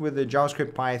just with the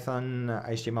JavaScript, Python,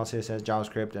 HTML, CSS,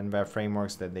 JavaScript, and web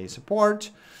frameworks that they support,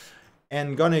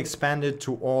 and gonna expand it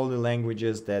to all the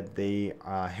languages that they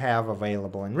have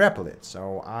available in Replit.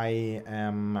 So I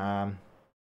am...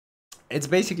 it's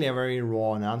basically a very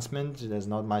raw announcement. There's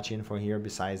not much info here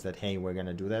besides that, hey, we're going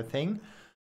to do that thing.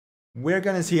 We're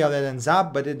going to see how that ends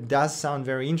up, but it does sound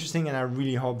very interesting, and I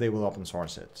really hope they will open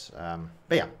source it.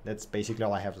 But yeah, that's basically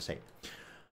all I have to say.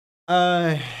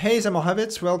 Hey,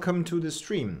 Samohavitz, welcome to the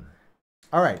stream.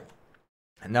 All right.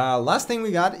 Now, last thing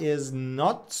we got is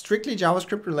not strictly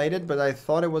JavaScript related, but I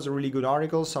thought it was a really good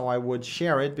article, so I would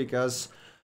share it because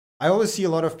I always see a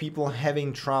lot of people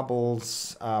having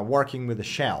troubles working with the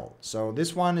shell. So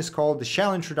this one is called The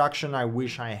Shell Introduction I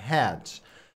Wish I Had.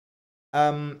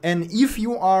 And if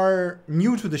you are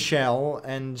new to the shell,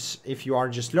 and if you are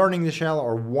just learning the shell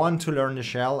or want to learn the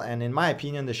shell, and in my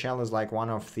opinion, the shell is like one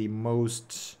of the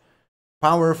most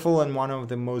powerful and one of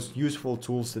the most useful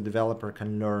tools the developer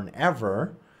can learn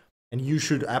ever, and you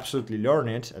should absolutely learn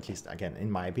it, at least again,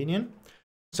 in my opinion.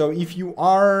 So if you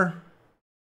are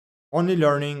only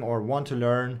learning or want to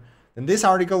learn, then this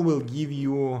article will give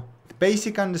you the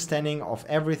basic understanding of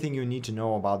everything you need to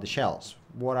know about the shells.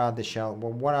 What are the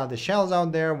shells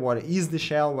out there? What is the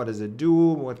shell? What does it do?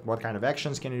 What kind of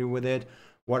actions can you do with it?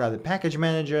 What are the package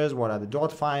managers? What are the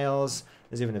dot files?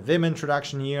 There's even a Vim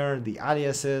introduction here, the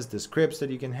aliases, the scripts that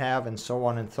you can have, and so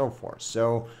on and so forth.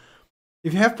 So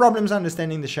if you have problems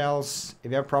understanding the shells,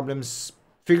 if you have problems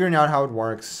figuring out how it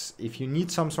works, if you need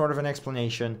some sort of an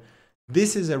explanation,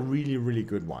 this is a really, really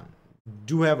good one.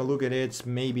 Do have a look at it.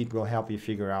 Maybe it will help you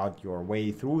figure out your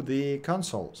way through the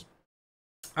consoles.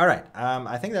 All right,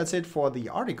 I think that's it for the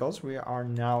articles. We are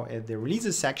now at the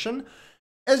releases section.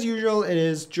 As usual, it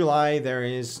is July. There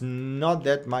is not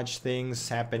that much things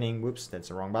happening. Whoops, that's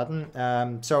the wrong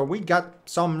button. So we got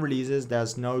some releases.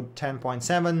 There's Node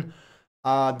 10.7.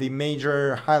 The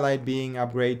major highlight being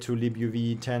upgrade to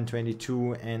libuv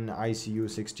 10.22 and ICU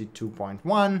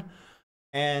 62.1.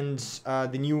 And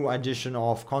the new addition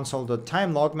of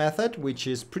console.timeLog method, which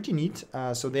is pretty neat.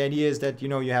 So the idea is that, you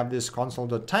have this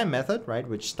console.time method, right,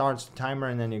 which starts the timer,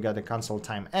 and then you got the console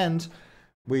time end,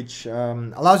 which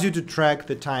allows you to track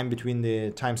the time between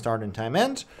the time start and time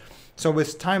end. So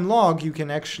with timeLog, you can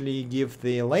actually give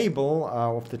the label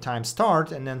of the time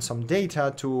start and then some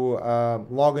data to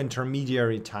log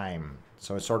intermediary time.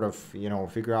 So it's sort of,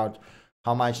 figure out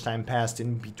how much time passed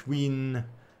in between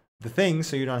the thing,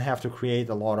 so you don't have to create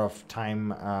a lot of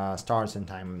time starts and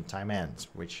time ends,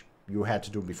 which you had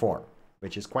to do before,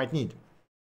 which is quite neat.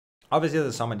 Obviously,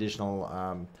 there's some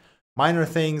additional minor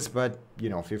things, but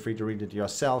feel free to read it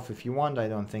yourself if you want. I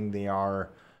don't think they are.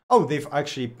 Oh, they've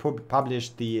actually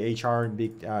published the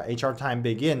HR time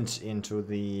big int into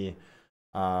the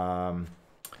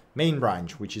main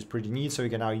branch, which is pretty neat. So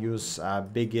you can now use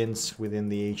big ints within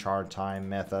the HR time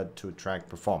method to track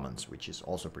performance, which is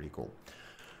also pretty cool.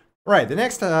 Right, the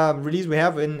next release we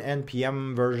have in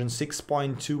NPM version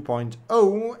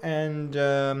 6.2.0,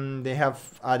 and they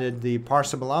have added the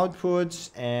parsable output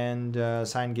and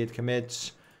sign git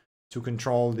commit to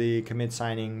control the commit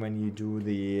signing when you do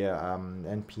the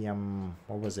NPM,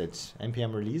 what was it?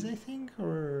 NPM release, I think?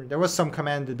 Or there was some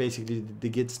command that basically did the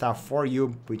git stuff for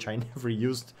you, which I never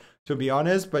used, to be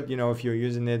honest, but if you're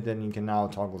using it, then you can now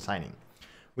toggle signing,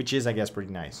 which is, I guess,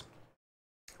 pretty nice.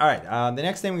 All right, the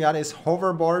next thing we got is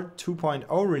Hoverboard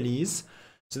 2.0 release.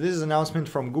 So this is an announcement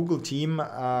from Google team.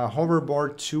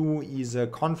 Hoverboard 2 is a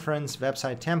conference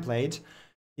website template.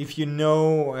 If you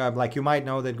know, like you might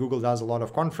know that Google does a lot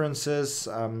of conferences,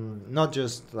 not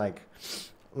just like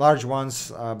large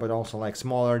ones, but also like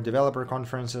smaller developer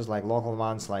conferences, like local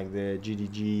ones, like the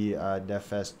GDG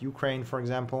DevFest Ukraine, for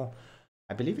example.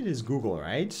 I believe it is Google,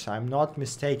 right? I'm not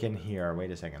mistaken here.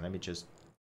 Wait a second. Let me just...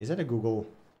 Is that a Google?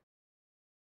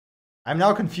 I'm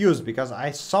now confused because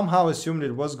I somehow assumed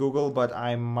it was Google, but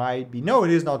I might be... No,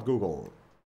 it is not Google.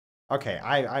 Okay,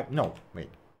 no, wait.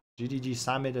 GDG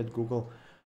Summit at Google.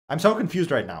 I'm so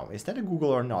confused right now. Is that a Google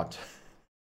or not?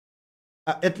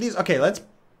 At least, okay, let's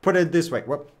put it this way.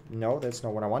 Whoop, no, that's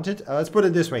not what I wanted. Let's put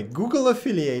it this way. Google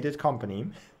affiliated company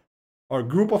or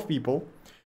group of people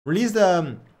released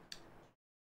a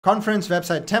conference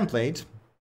website template.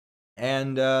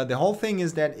 And the whole thing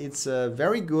is that it's a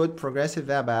very good progressive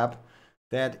web app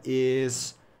that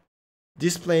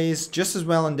displays just as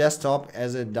well on desktop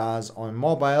as it does on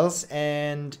mobiles,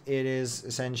 and it is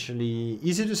essentially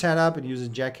easy to set up. It uses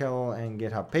Jekyll and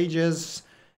GitHub Pages.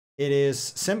 It is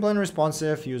simple and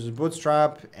responsive, uses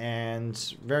Bootstrap, and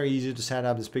very easy to set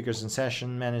up the speakers and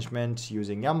session management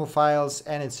using YAML files,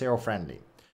 and it's SEO friendly.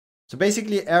 So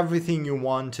basically everything you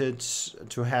wanted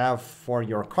to have for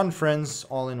your conference,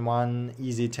 all in one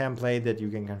easy template that you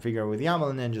can configure with YAML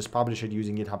and then just publish it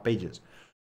using GitHub Pages,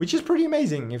 which is pretty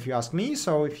amazing if you ask me.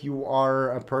 So if you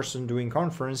are a person doing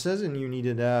conferences and you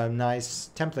needed a nice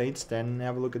template, then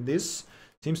have a look at this.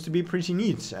 Seems to be pretty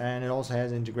neat, and it also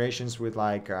has integrations with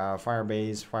like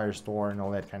Firebase, Firestore, and all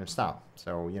that kind of stuff.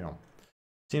 So, you know,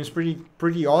 seems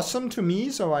pretty awesome to me.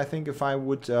 So I think if I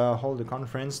would hold a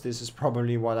conference, this is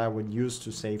probably what I would use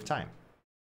to save time.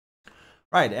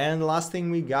 Right, and the last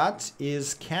thing we got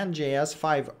is CanJS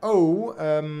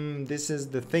 5.0. This is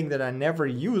the thing that I never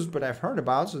used, but I've heard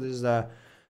about. So this is a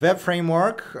web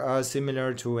framework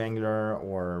similar to Angular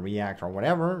or React or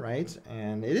whatever, right?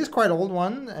 And it is quite an old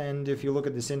one. And if you look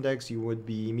at the syntax, you would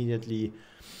be immediately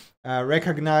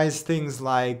recognize things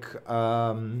like,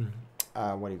 what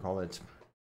do you call it?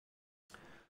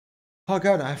 Oh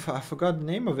god, I forgot the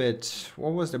name of it.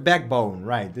 What was the Backbone?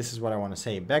 Right, this is what I want to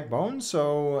say. Backbone.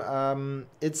 So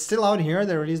it's still out here.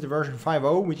 They released the version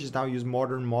 5.0, which is now use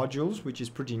modern modules, which is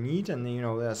pretty neat. And you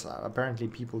know, there's apparently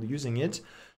people using it.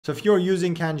 So if you're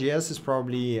using CanJS, it's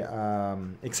probably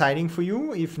exciting for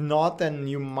you. If not, then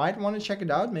you might want to check it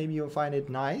out. Maybe you'll find it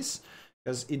nice,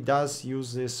 because it does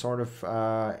use this sort of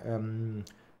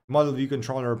model view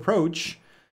controller approach,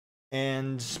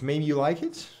 and maybe you like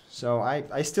it. So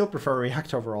I still prefer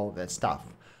React over all of that stuff.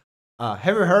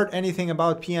 Have you heard anything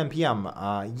about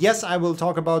PNPM? Yes, I will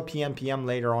talk about PNPM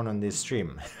later on this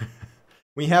stream.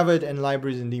 We have it in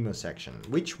libraries and demos section,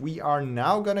 which we are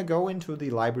now going to go into the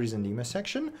libraries and demos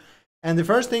section. And the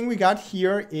first thing we got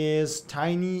here is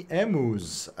tiny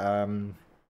emus.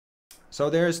 So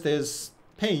there's this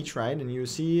page, right? And you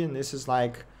see, and this is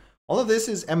like, all of this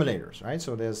is emulators, right?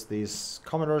 So there's this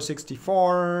Commodore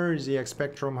 64, ZX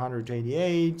Spectrum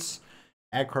 188,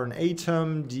 Acorn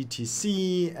Atom,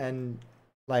 DTC, and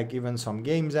like even some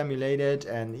games emulated.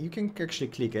 And you can actually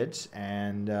click it,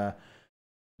 and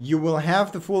you will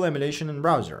have the full emulation in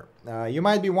browser. You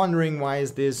might be wondering, why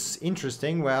is this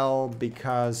interesting? Well,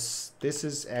 because this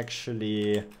is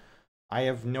actually... I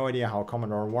have no idea how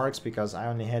Commodore works, because I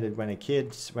only had it when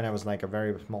I was like a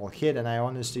very small kid, and I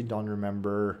honestly don't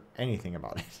remember anything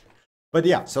about it. But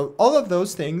yeah, so all of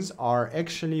those things are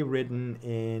actually written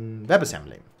in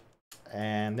WebAssembly.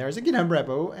 And there's a GitHub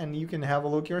repo, and you can have a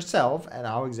look yourself at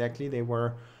how exactly they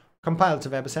were compiled to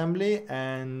WebAssembly,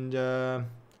 and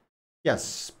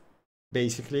yes,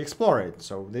 basically explore it.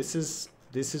 So this is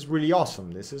really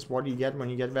awesome. This is what you get when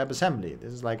you get WebAssembly.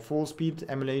 This is like full speed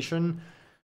emulation.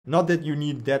 Not that you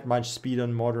need that much speed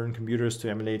on modern computers to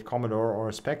emulate Commodore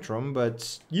or Spectrum,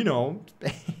 but you know,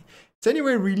 it's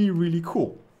anyway really, really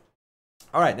cool.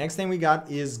 All right, next thing we got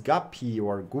is Guppy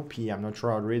or Guppy. I'm not sure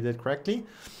how to read it correctly.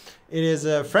 It is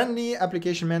a friendly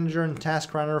application manager and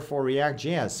task runner for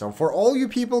React.js. So for all you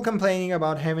people complaining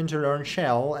about having to learn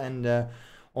Shell and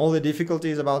all the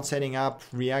difficulties about setting up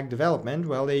React development,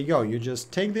 well, there you go. You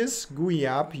just take this GUI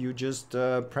app, you just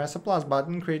press a plus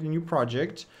button, create a new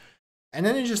project, and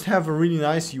then you just have a really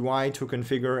nice UI to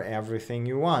configure everything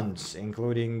you want,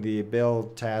 including the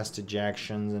build, test,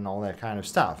 ejections, and all that kind of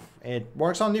stuff. It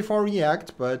works only for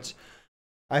React, but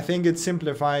I think it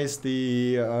simplifies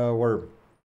or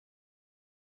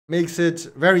makes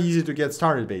it very easy to get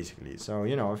started, basically. So,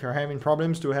 you know, if you're having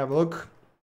problems, do have a look.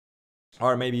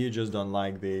 Or maybe you just don't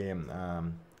like the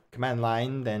command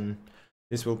line, then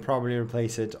this will probably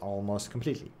replace it almost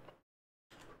completely.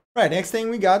 Right, next thing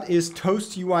we got is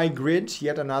Toast UI Grid,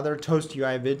 yet another Toast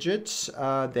UI widget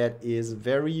that is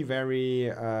very, very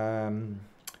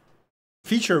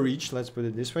feature reach, let's put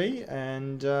it this way.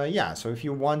 And yeah, so if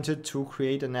you wanted to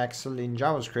create an Excel in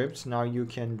JavaScript, now you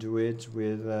can do it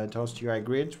with Toast UI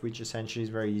Grid, which essentially is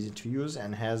very easy to use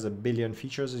and has a billion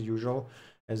features as usual,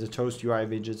 as a Toast UI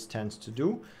widgets tends to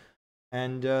do.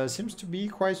 And seems to be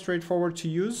quite straightforward to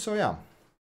use. So yeah,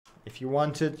 if you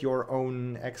wanted your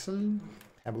own Excel,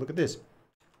 have a look at this.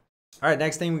 All right,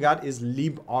 next thing we got is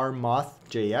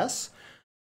librmoth.js.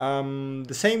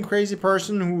 The same crazy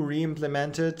person who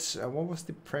re-implemented, what was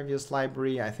the previous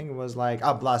library? I think it was like,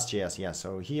 BlastJS, yeah.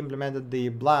 So he implemented the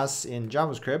Blast in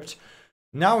JavaScript.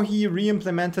 Now he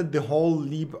re-implemented the whole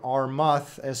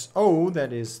librmoth SO,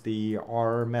 that is the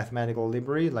R mathematical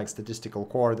library, like statistical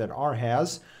core that R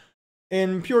has,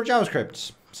 in pure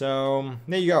JavaScript. So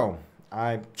there you go.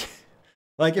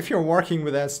 Like if you're working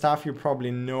with that stuff, you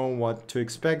probably know what to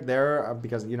expect there,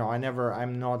 because you know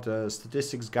I'm not a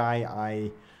statistics guy. I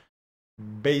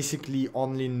basically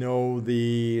only know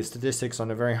the statistics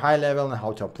on a very high level and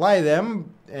how to apply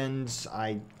them, and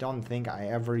I don't think I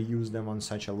ever use them on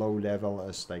such a low level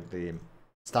as like the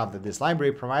stuff that this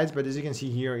library provides. But as you can see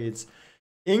here, it's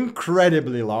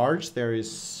incredibly large. There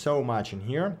is so much in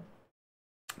here.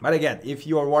 But again, if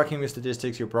you are working with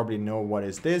statistics, you probably know what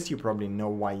is this. You probably know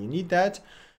why you need that.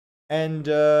 And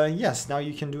yes, now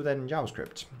you can do that in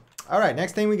JavaScript. All right,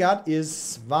 next thing we got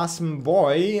is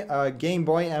WebAssembly, a Game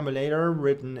Boy emulator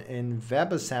written in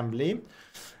WebAssembly.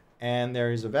 And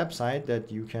there is a website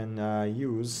that you can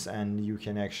use, and you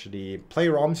can actually play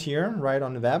ROMs here right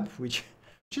on the web, which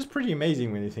is pretty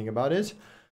amazing when you think about it.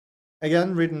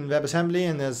 Again, written WebAssembly,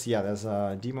 and there's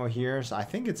a demo here. So I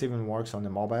think it even works on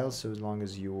the mobile. So as long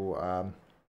as you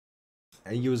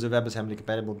use a WebAssembly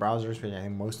compatible browsers, which I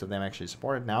think most of them actually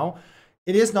support it now.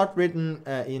 It is not written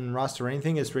in Rust or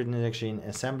anything. It's written actually in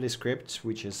assembly script,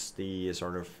 which is the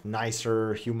sort of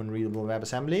nicer human readable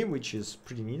WebAssembly, which is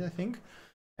pretty neat, I think.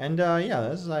 And yeah,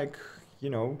 that's like,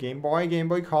 you know, Game Boy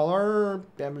Color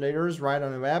emulators right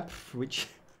on the web, which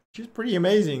is pretty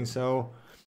amazing. So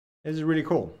this is really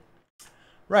cool.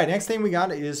 Right, next thing we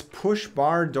got is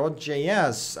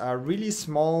pushbar.js, a really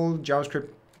small JavaScript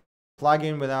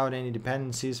plugin without any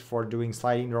dependencies for doing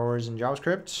sliding drawers in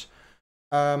JavaScript.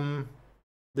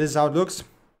 This is how it looks.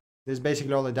 This is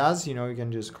basically all it does. You know, you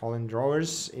can just call in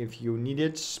drawers if you need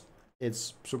it.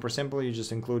 It's super simple. You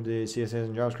just include the CSS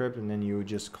in JavaScript and then you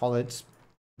just call it.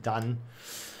 Done.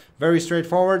 Very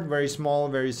straightforward, very small,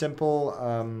 very simple.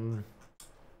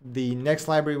 The next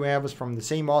library we have is from the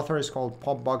same author. It's called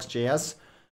popbox.js.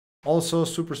 Also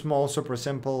super small, super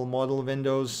simple model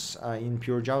windows in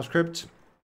pure JavaScript.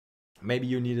 Maybe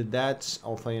you needed that.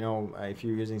 Also, you know, if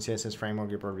you're using CSS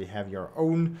framework, you probably have your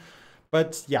own.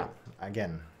 But yeah,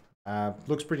 again,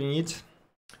 looks pretty neat.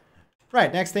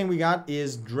 Right, next thing we got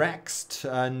is Draxt,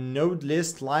 a node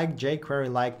list like jQuery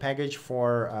like package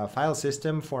for a file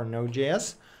system for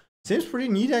Node.js. Seems pretty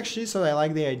neat actually, so I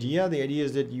like the idea. The idea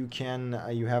is that you can,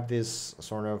 you have this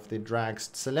sort of the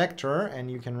Draxt selector, and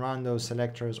you can run those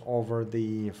selectors over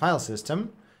the file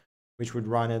system, which would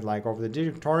run it like over the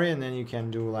directory, and then you can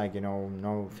do like, you know,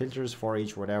 no filters for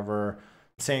each whatever.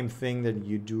 Same thing that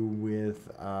you do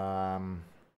with jQuery,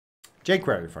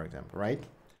 for example, right?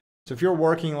 So if you're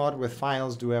working a lot with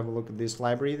files, do have a look at this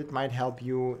library. That might help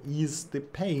you ease the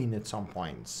pain at some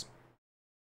points.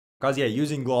 Because yeah,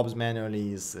 using globs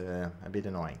manually is a bit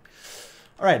annoying.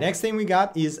 All right, next thing we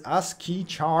got is ASCII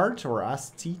chart or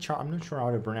ASCII chart. I'm not sure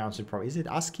how to pronounce it properly. Is it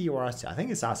ASCII or ASCII? I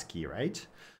think it's ASCII, right?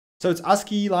 So it's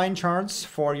ASCII line charts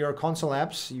for your console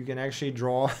apps. You can actually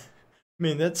draw. I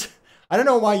mean, that's, I don't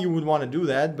know why you would want to do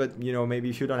that, but you know, maybe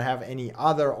if you don't have any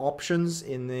other options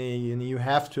in the, you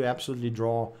have to absolutely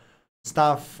draw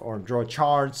stuff or draw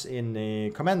charts in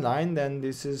the command line, then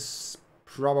this is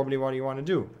probably what you want to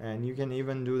do. And you can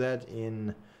even do that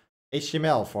in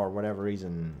HTML for whatever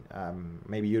reason.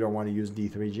 Maybe you don't want to use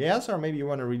D3.js, or maybe you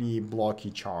want a really blocky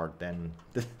chart, then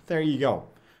there you go.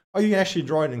 Oh, you can actually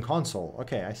draw it in console.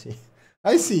 Okay, I see.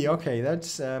 I see. Okay,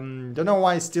 that's don't know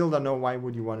why. Still don't know why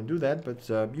would you want to do that, but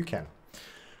you can.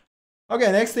 Okay,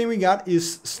 next thing we got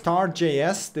is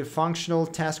Start.js, the functional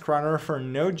task runner for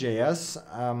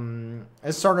Node.js.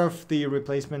 It's sort of the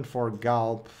replacement for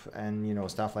Gulp and, you know,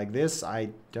 stuff like this.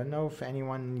 I don't know if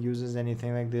anyone uses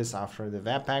anything like this after the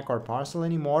Webpack or Parcel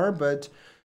anymore, but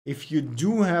if you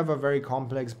do have a very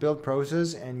complex build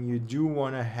process and you do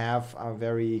want to have a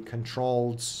very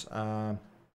controlled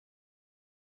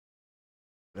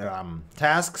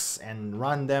tasks and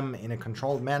run them in a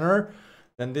controlled manner,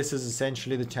 then this is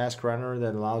essentially the task runner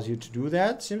that allows you to do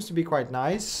that. Seems to be quite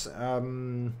nice.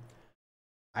 I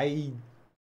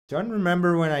don't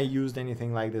remember when I used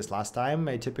anything like this last time.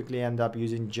 I typically end up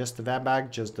using just the webback,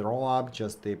 just the rollup,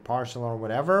 just the parcel or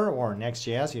whatever, or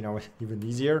Next.js, you know, even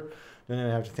easier. Don't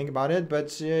even have to think about it.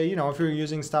 But, you know, if you're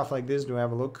using stuff like this, do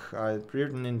have a look. It's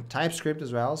written in TypeScript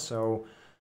as well. So,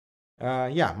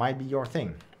 yeah, might be your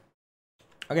thing.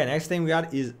 Okay, next thing we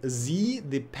got is Z,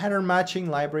 the pattern matching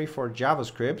library for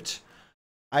JavaScript.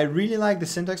 I really like the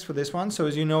syntax for this one. So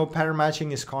as you know, pattern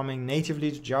matching is coming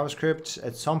natively to JavaScript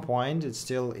at some point. It's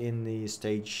still in the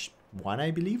stage 1,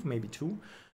 I believe, maybe 2.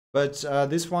 But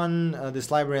this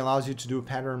library allows you to do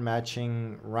pattern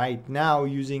matching right now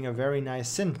using a very nice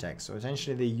syntax. So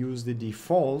essentially they use the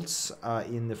defaults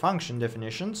in the function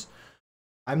definitions.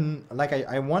 I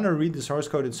want to read the source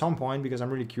code at some point because I'm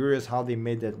really curious how they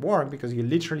made that work, because you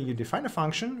define a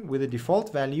function with a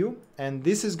default value, and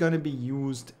this is going to be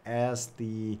used as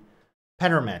the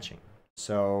pattern matching.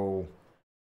 So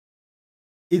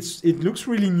it looks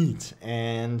really neat,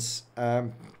 and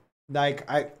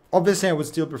obviously I would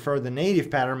still prefer the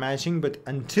native pattern matching, but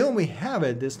until we have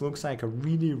it, this looks like a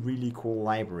really, really cool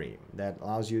library that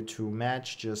allows you to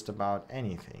match just about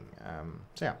anything.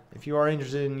 So yeah, if you are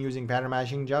interested in using pattern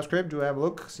matching JavaScript, do have a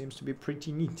look. Seems to be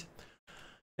pretty neat.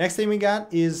 Next thing we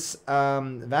got is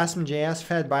WebAssembly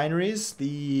fed binaries,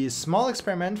 the small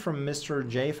experiment from Mr.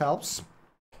 J. Phelps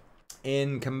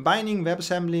in combining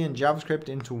WebAssembly and JavaScript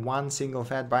into one single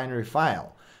fed binary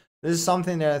file. This is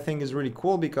something that I think is really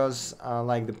cool because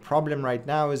like the problem right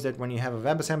now is that when you have a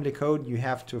WebAssembly code, you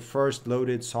have to first load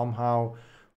it somehow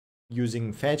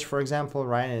using fetch, for example,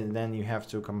 right? And then you have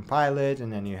to compile it, and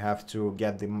then you have to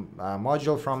get the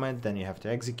module from it, then you have to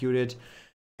execute it.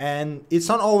 And it's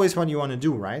not always what you want to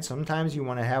do, right? Sometimes you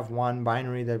want to have one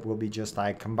binary that will be just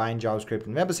like combine JavaScript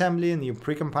and WebAssembly, and you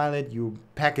precompile it, you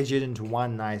package it into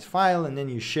one nice file, and then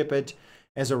you ship it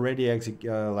as already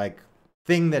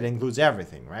thing that includes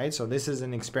everything, right? So this is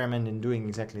an experiment in doing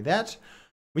exactly that,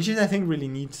 which is, I think, really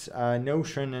neat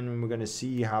notion, and we're going to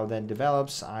see how that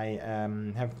develops. I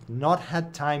have not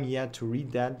had time yet to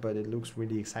read that, but it looks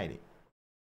really exciting.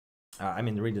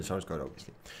 Read the source code,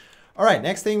 obviously. All right,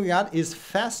 next thing we got is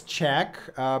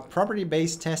FastCheck,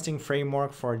 property-based testing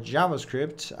framework for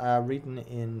JavaScript, written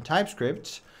in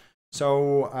TypeScript.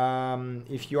 So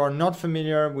if you are not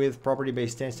familiar with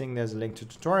property-based testing, there's a link to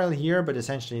tutorial here, but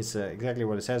essentially it's exactly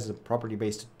what it says, a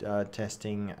property-based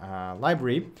testing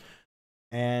library.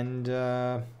 And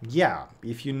yeah,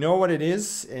 if you know what it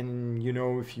is and you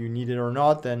know if you need it or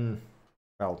not, then,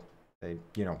 well,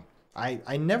 you know, I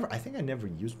think I never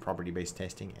used property-based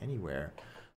testing anywhere.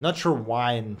 Not sure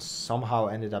why, and somehow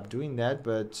ended up doing that,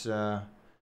 but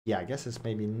yeah, I guess it's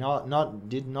maybe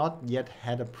did not yet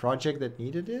had a project that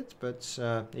needed it, but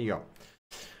there you go.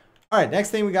 All right,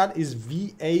 next thing we got is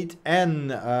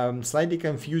V8N. Slightly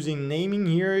confusing naming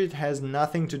here. It has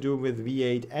nothing to do with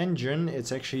V8 engine.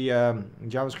 It's actually a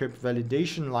JavaScript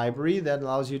validation library that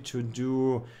allows you to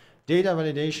do data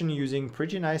validation using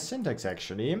pretty nice syntax,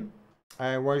 actually.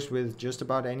 It works with just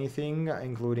about anything,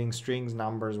 including strings,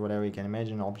 numbers, whatever you can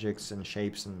imagine, objects and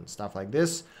shapes and stuff like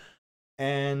this.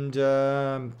 And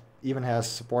even has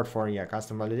support for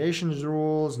custom validations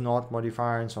rules, not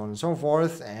modifier, and so on and so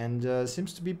forth. And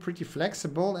seems to be pretty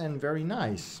flexible and very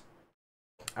nice.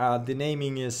 The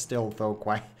naming is still, though,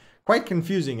 quite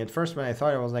confusing. At first, when I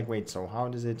thought, I was like, wait, so how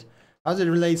does it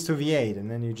relates to V8? And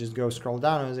then you just go scroll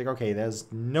down, and I was like, okay, there's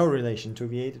no relation to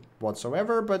V8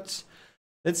 whatsoever, but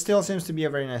it still seems to be a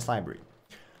very nice library.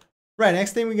 Right,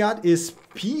 next thing we got is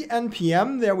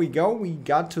PNPM. There we go, we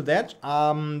got to that.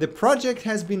 The project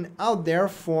has been out there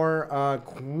for a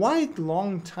quite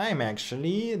long time,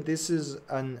 actually. This is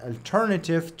an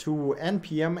alternative to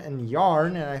NPM and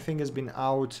Yarn, and I think has been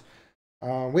out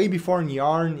way before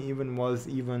Yarn was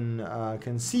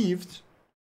conceived.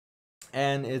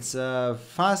 And it's a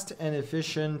fast and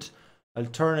efficient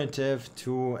alternative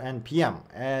to NPM.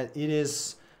 It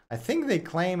is, I think they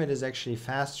claim it is actually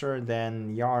faster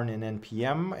than Yarn and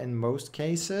NPM in most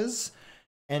cases,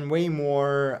 and way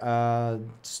more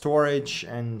storage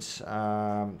and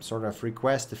sort of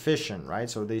request efficient, right?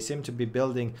 So they seem to be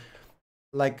building,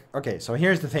 like, okay, so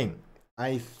here's the thing.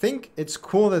 I think it's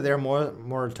cool that there are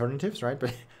more alternatives, right?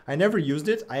 But I never used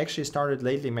it. I actually started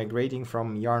lately migrating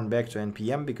from Yarn back to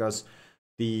NPM because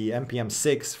the NPM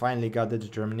 6 finally got the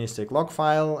deterministic log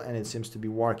file, and it seems to be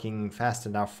working fast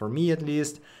enough for me at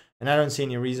least. And I don't see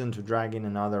any reason to drag in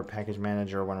another package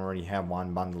manager when we already have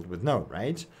one bundled with Node,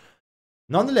 right?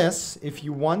 Nonetheless, if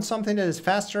you want something that is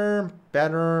faster,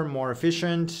 better, more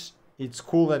efficient, it's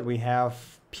cool that we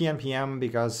have PNPM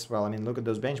because, well, I mean, look at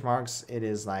those benchmarks. It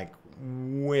is like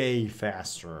way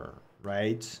faster,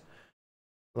 right?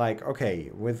 Like,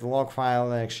 okay, with the log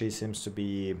file, it actually seems to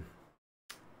be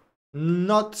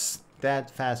not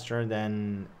that faster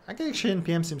than, I guess actually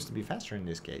NPM seems to be faster in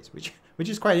this case, which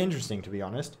is quite interesting, to be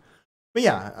honest. But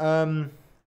yeah,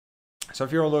 so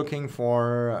if you're looking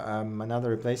for another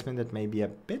replacement that may be a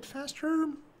bit faster,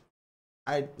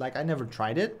 I never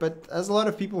tried it, but there's a lot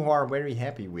of people who are very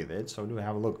happy with it, so do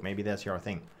have a look. Maybe that's your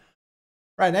thing.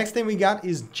 Right, next thing we got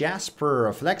is Jasper,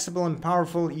 a flexible and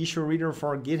powerful issue reader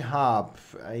for GitHub.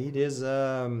 It is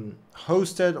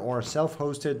hosted or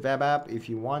self-hosted web app if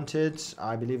you want it.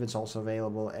 I believe it's also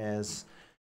available as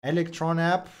Electron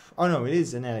app. Oh no, it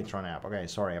is an Electron app. Okay,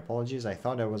 sorry, apologies. I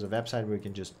thought there was a website where you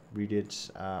can just read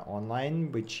it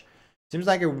online, which seems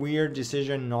like a weird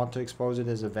decision not to expose it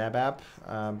as a web app,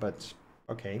 but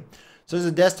okay. So it's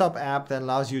a desktop app that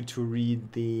allows you to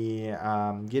read the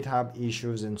GitHub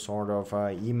issues in sort of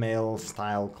email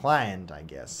style client, I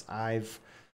guess. I've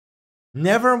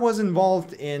never was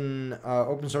involved in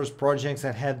open source projects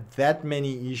that had that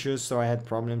many issues, so I had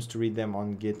problems to read them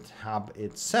on GitHub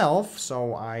itself.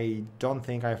 So I don't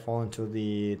think I fall into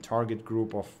the target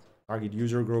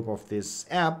user group of this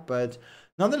app, but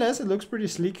nonetheless, it looks pretty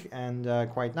sleek and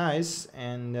quite nice,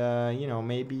 and you know,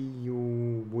 maybe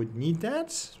you would need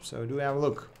that, so do have a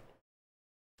look.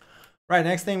 Right,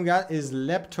 next thing we got is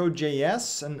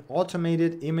Lepto.js, an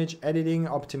automated image editing,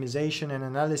 optimization, and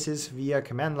analysis via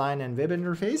command line and web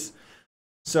interface.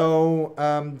 So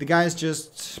the guys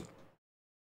just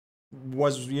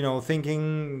was, you know,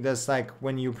 thinking that's like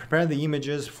when you prepare the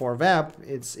images for web,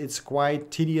 it's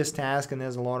quite tedious task, and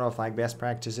there's a lot of like best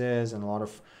practices and a lot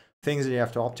of things that you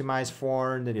have to optimize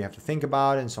for, that you have to think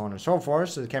about, and so on and so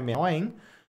forth. So it can be annoying.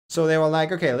 So they were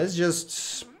like, okay, let's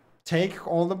just take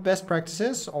all the best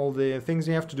practices, all the things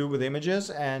you have to do with images,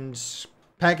 and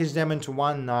package them into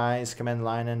one nice command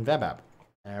line and web app,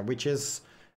 which is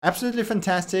absolutely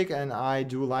fantastic, and I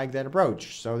do like that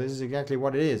approach. So this is exactly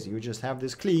what it is. You just have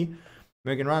this CLI,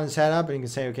 you can run the setup, and you can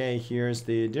say, okay, here's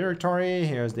the directory,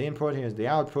 here's the input, here's the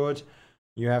output.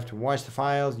 You have to watch the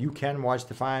files. You can watch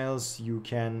the files. You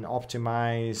can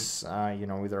optimize, you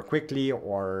know, either quickly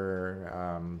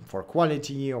or for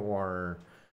quality or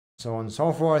so on and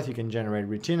so forth. You can generate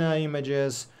retina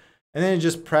images, and then you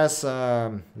just press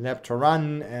left to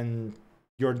run, and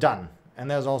you're done. And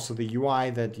there's also the UI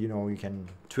that, you know, you can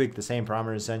tweak the same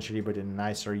parameters essentially, but in a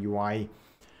nicer UI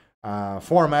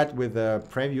format with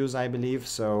previews, I believe.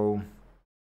 So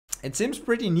it seems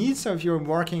pretty neat. So if you're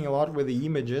working a lot with the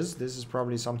images, this is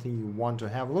probably something you want to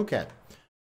have a look at.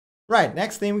 Right,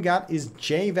 next thing we got is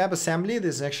WebAssembly.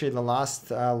 This is actually the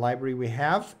last library we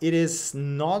have. It is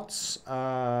not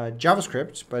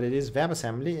JavaScript, but it is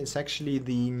WebAssembly. It's actually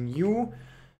the new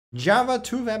Java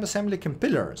to WebAssembly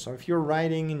compiler. So if you're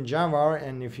writing in Java,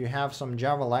 and if you have some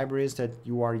Java libraries that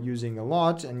you are using a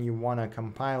lot and you want to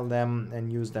compile them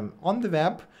and use them on the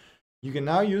web, you can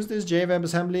now use this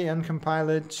WebAssembly and compile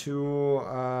it to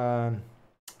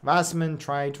WASM and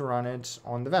try to run it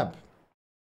on the web,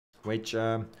 which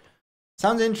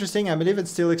sounds interesting. I believe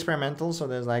it's still experimental, so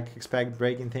there's like expect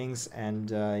breaking things and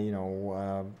you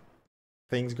know,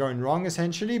 things going wrong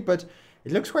essentially, but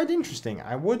it looks quite interesting.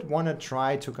 I would want to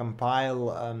try to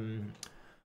compile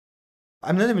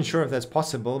I'm not even sure if that's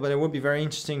possible, but it would be very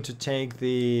interesting to take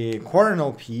the Core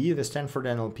NLP, the Stanford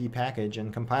NLP package,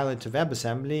 and compile it to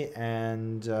WebAssembly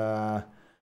and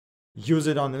use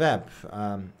it on the web.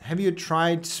 Have you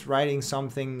tried writing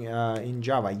something in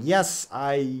Java? Yes,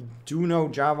 I do know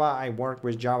Java. I work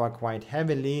with Java quite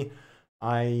heavily.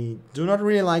 I do not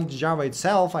really like Java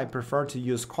itself. I prefer to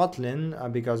use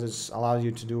Kotlin because it allows you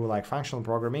to do like functional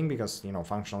programming, because, you know,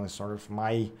 functional is sort of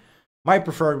my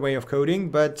preferred way of coding,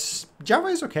 but Java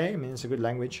is okay. I mean, it's a good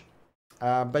language.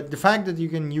 But the fact that you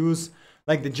can use,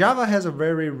 like, the Java has a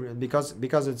very, because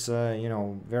it's a, you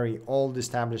know, very old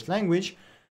established language,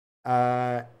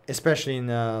 especially in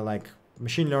like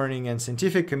machine learning and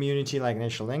scientific community, like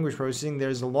natural language processing,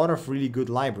 there's a lot of really good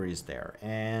libraries there.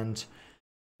 And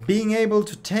being able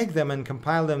to take them and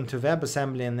compile them to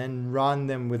WebAssembly and then run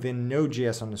them within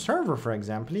Node.js on the server, for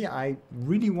example, I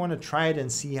really want to try it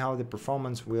and see how the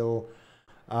performance will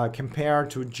compare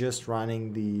to just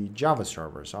running the Java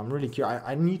server. So I'm really curious.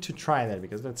 I need to try that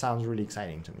because that sounds really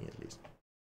exciting to me, at least.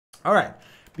 All right.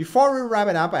 Before we wrap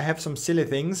it up, I have some silly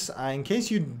things. In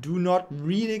case you do not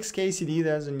read XKCD,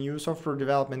 there's a new software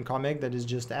development comic that is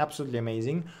just absolutely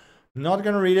amazing. Not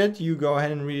gonna read it. You go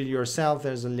ahead and read it yourself.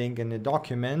 There's a link in the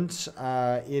document.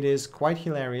 It is quite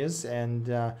hilarious,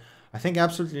 and I think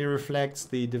absolutely reflects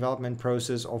the development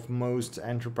process of most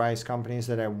enterprise companies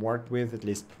that I've worked with, at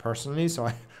least personally. So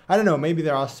I don't know, maybe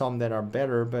there are some that are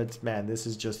better, but man, this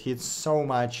is just hits so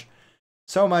much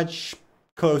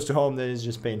close to home that it's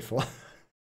just painful.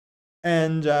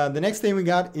 And the next thing we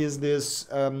got is this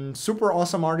super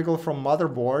awesome article from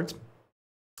Motherboard.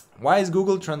 Why is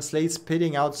Google Translate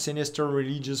spitting out sinister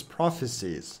religious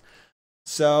prophecies?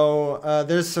 So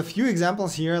there's a few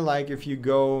examples here, like if you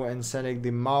go and select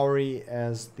the Maori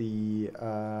as the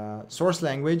source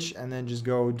language and then just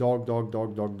go dog, dog,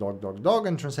 dog, dog, dog, dog, dog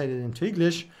and translate it into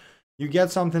English, you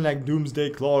get something like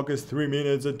Doomsday Clock is 3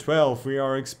 minutes at 12. We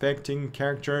are expecting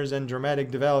characters and dramatic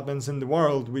developments in the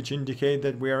world, which indicate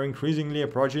that we are increasingly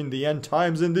approaching the end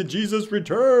times and that Jesus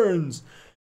returns.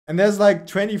 And there's like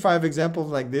 25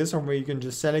 examples like this, or where you can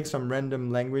just select some random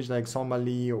language like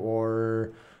Somali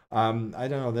or I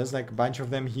don't know, there's like a bunch of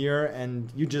them here, and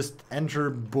you just enter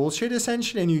bullshit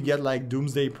essentially and you get like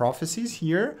doomsday prophecies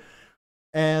here.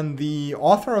 And the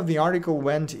author of the article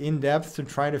went in depth to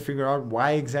try to figure out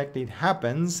why exactly it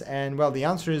happens. And well, the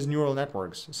answer is neural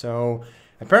networks. So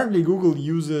apparently Google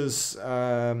uses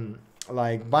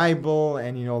like Bible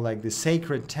and, you know, like the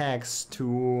sacred text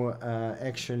to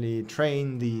actually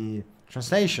train the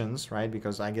translations, right?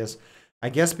 Because I guess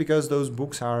because those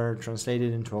books are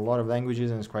translated into a lot of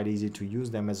languages and it's quite easy to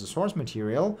use them as a source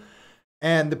material.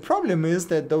 And the problem is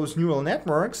that those neural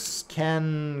networks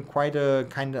can kind of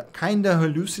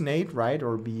hallucinate, right,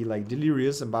 or be like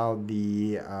delirious about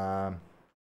the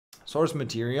source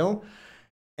material.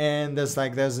 And there's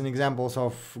an examples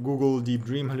of Google Deep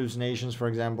Dream hallucinations, for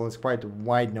example. It's quite a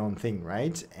wide known thing,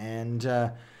 right? And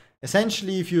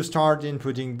essentially, if you start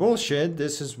inputting bullshit,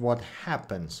 this is what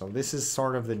happens. So this is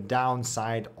sort of the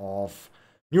downside of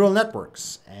neural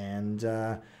networks. And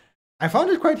I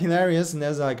found it quite hilarious, and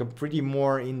there's like a pretty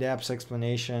more in-depth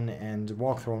explanation and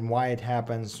walkthrough on why it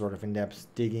happens, sort of in-depth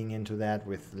digging into that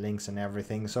with links and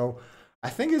everything. So I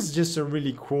think it's just a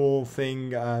really cool thing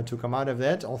to come out of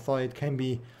that, although it can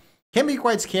be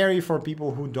quite scary for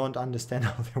people who don't understand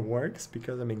how that works,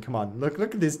 because I mean, come on, look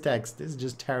at this text. This is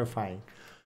just terrifying.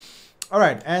 All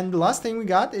right, and the last thing we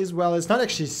got is, well, it's not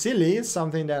actually silly. It's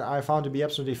something that I found to be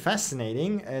absolutely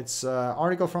fascinating. It's an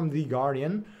article from The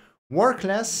Guardian. Work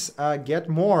less, get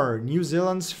more. New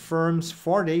Zealand's firm's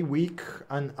 4-day week,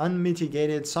 an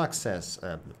unmitigated success.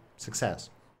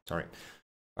 Sorry,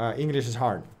 English is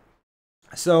hard.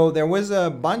 So there was a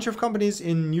bunch of companies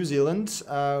in New Zealand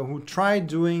who tried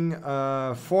doing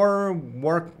a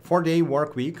 4-day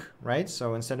work week, right?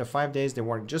 So instead of 5 days, they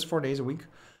worked just 4 days a week.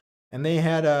 And they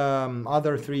had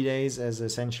other 3 days as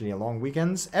essentially long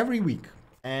weekends every week.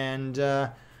 And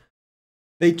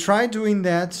they tried doing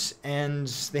that, and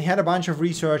they had a bunch of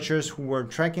researchers who were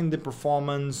tracking the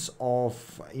performance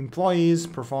of employees,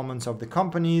 performance of the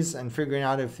companies, and figuring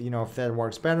out if that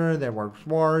works better, that works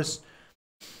worse.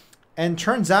 And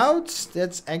turns out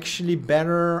that's actually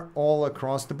better all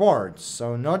across the board.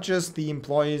 So not just the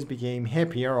employees became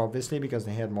happier, obviously, because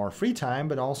they had more free time,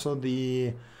 but also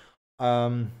the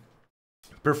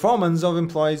performance of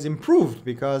employees improved,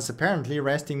 because apparently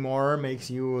resting more makes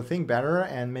you think better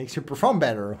and makes you perform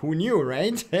better. Who knew,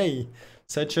 right? Hey,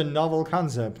 such a novel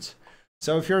concept.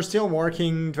 So if you're still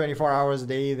working 24 hours a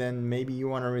day, then maybe you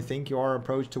want to rethink your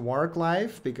approach to work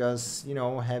life, because,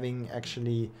 having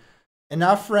actually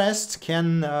enough rest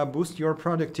can boost your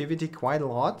productivity quite a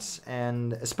lot.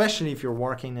 And especially if you're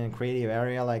working in a creative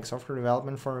area like software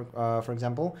development, for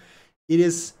example, it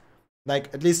is,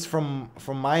 like, at least from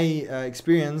my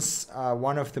experience,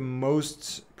 one of the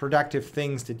most productive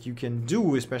things that you can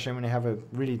do, especially when you have a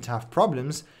really tough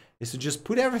problems, is to just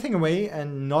put everything away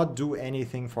and not do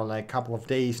anything for like a couple of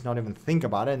days, not even think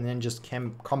about it, and then just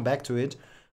come back to it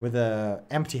with a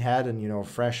empty head and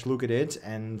fresh look at it,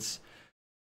 and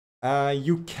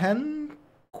you can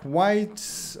quite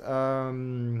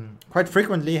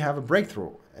frequently have a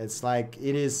breakthrough. It's like,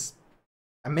 it is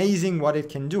amazing what it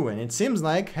can do. And it seems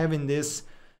like having this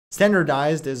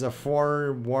standardized as a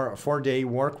 4-day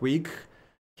work week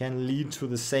can lead to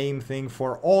the same thing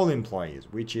for all employees,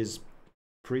 which is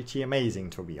pretty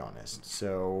amazing, to be honest.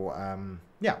 So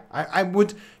yeah, I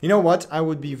would, I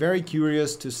would be very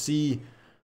curious to see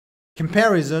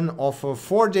comparison of a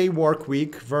 4-day work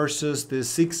week versus the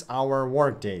 6-hour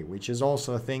workday, which is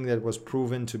also a thing that was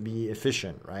proven to be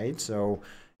efficient, right? So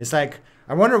it's like,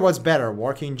 I wonder what's better,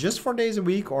 working just 4 days a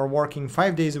week or working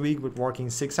 5 days a week but working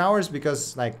 6 hours,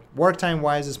 because like work time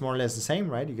wise is more or less the same,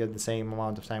 right? You get the same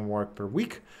amount of time work per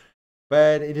week,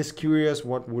 but it is curious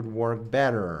what would work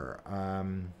better.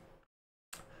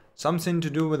 Something to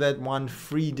do with that one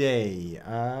free day.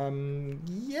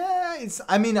 Yeah,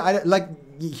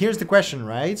 here's the question,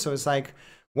 right? So it's like,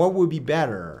 what would be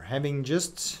better, having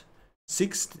just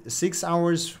six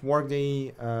hours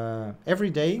workday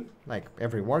every day, like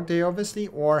every workday obviously,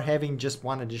 or having just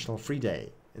one additional free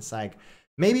day? It's like,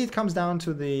 maybe it comes down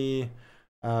to the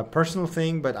personal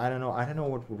thing, but I don't know. I don't know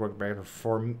what would work better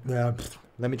for me.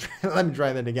 Let me try. Let me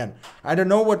try that again. I don't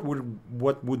know what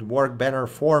would work better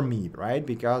for me, right?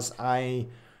 Because I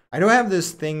don't have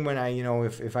this thing when I, you know,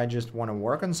 if I just want to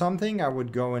work on something, I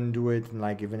would go and do it,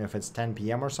 like, even if it's 10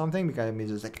 p.m. or something, because it means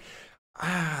it's like,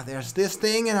 there's this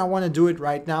thing and I want to do it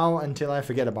right now until I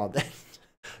forget about that.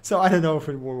 So I don't know if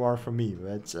it will work for me,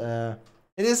 but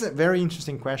it is a very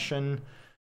interesting question.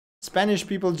 Spanish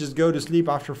people just go to sleep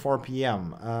after 4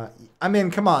 p.m. I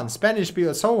mean, come on, Spanish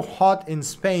people, it's so hot in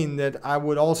Spain that I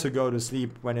would also go to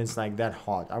sleep when it's like that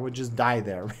hot. I would just die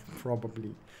there,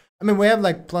 probably. I mean, we have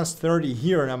like plus 30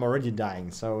 here and I'm already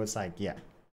dying, so it's like, yeah.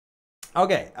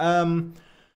 Okay,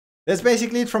 that's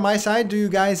basically it from my side. Do you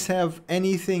guys have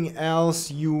anything else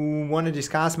you want to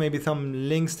discuss? Maybe some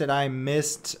links that I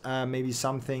missed, maybe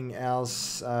something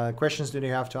else, questions that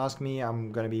you have to ask me.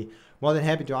 I'm going to be more than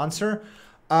happy to answer.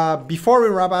 Before we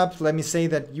wrap up, let me say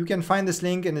that you can find this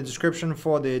link in the description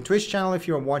for the Twitch channel if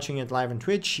you're watching it live on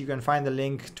Twitch. You can find the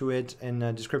link to it in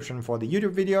the description for the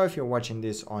YouTube video if you're watching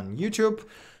this on YouTube.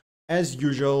 As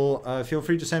usual, feel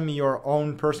free to send me your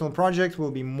own personal project.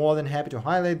 We'll be more than happy to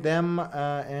highlight them.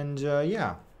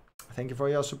 Yeah, thank you for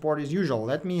your support as usual.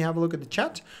 Let me have a look at the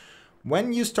chat.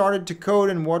 When you started to code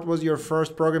and what was your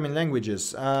first programming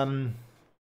languages?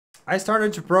 I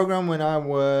started to program when I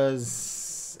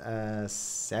was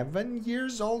 7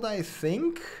 years old, I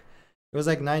think. It was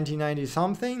like 1990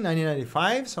 something,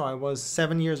 1995, so I was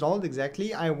 7 years old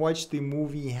exactly. I watched the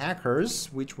movie Hackers,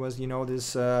 which was, you know,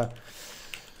 this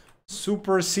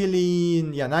super silly,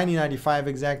 yeah, 1995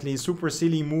 exactly, super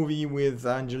silly movie with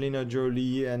Angelina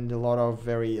Jolie and a lot of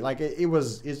very, like,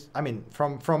 I mean,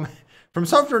 from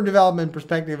software development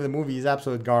perspective, the movie is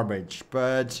absolute garbage,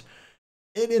 but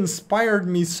it inspired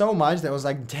me so much that I was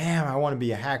like, damn, I want to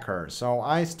be a hacker. So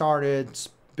I started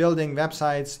building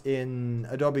websites in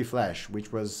Adobe Flash,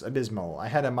 which was abysmal. I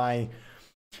had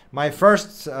my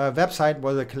first website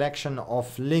was a collection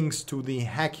of links to the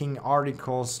hacking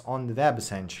articles on the web,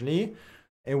 essentially.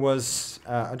 It was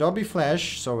Adobe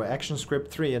Flash, so ActionScript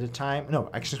 3 at a time. No,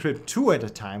 ActionScript 2 at a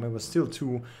time. It was still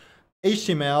 2.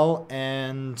 HTML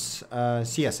and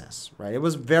CSS, right? It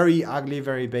was very ugly,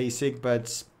 very basic,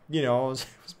 but you know, I was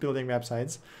building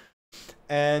websites.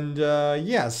 And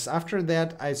yes, after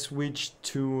that I switched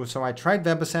to, so I tried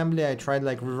WebAssembly, I tried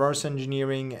like reverse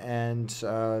engineering and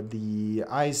the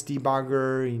ICE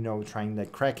debugger, you know, trying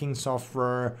like cracking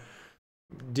software,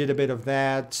 did a bit of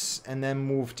that, and then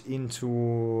moved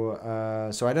into,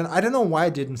 so I don't know why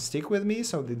it didn't stick with me.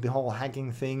 So the whole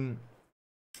hacking thing,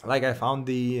 like I found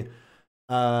the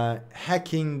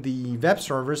hacking the web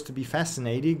servers to be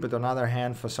fascinating, but on the other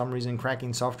hand, for some reason,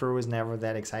 cracking software was never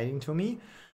that exciting to me.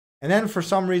 And then for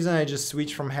some reason, I just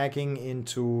switched from hacking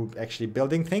into actually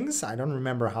building things. I don't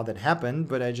remember how that happened,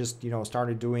 but I just, you know,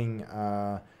 started doing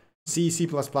C, C++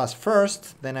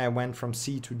 first. Then I went from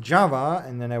C to Java,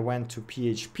 and then I went to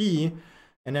PHP.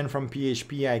 And then from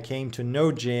PHP, I came to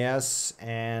Node.js,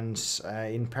 and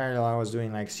in parallel, I was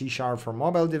doing like C# for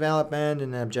mobile development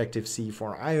and Objective-C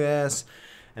for iOS,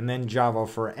 and then Java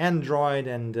for Android,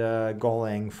 and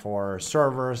Golang for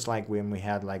servers, like when we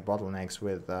had like bottlenecks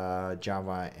with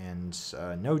Java and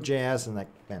Node.js, and like,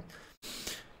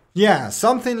 yeah,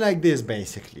 something like this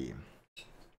basically.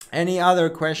 Any other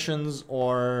questions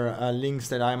or links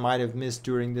that I might have missed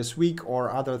during this week, or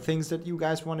other things that you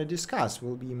guys want to discuss?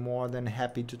 We'll be more than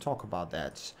happy to talk about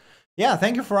that. Yeah,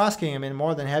 thank you for asking. I mean,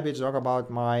 more than happy to talk about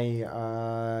my,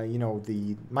 you know,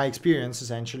 my experience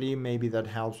essentially. Maybe that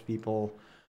helps people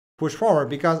push forward,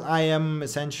 because I am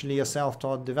essentially a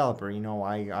self-taught developer. You know,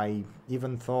 I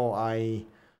even though I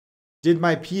did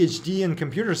my PhD in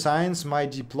computer science, my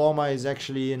diploma is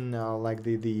actually in like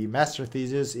the master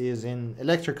thesis is in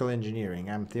electrical engineering.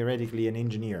 I'm theoretically an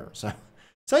engineer, so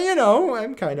you know,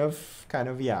 I'm kind of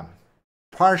yeah,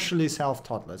 partially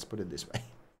self-taught. Let's put it this way.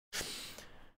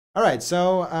 All right,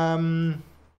 so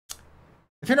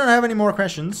if you don't have any more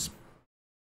questions,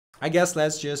 I guess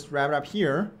let's just wrap it up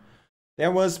here.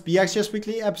 That was BxJS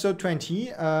Weekly episode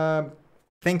 20.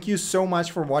 Thank you so much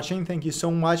for watching. Thank you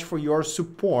so much for your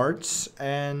support.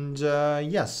 And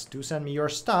yes, do send me your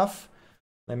stuff.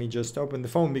 Let me just open the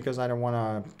phone because I don't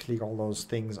want to click all those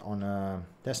things on a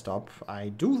desktop. I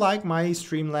do like my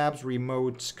Streamlabs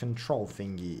remote control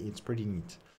thingy. It's pretty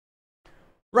neat.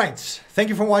 Right. Thank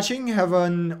you for watching. Have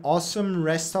an awesome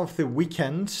rest of the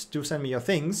weekend. Do send me your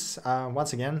things.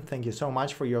 Once again, thank you so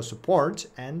much for your support,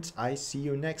 and I see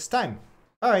you next time.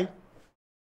 Bye.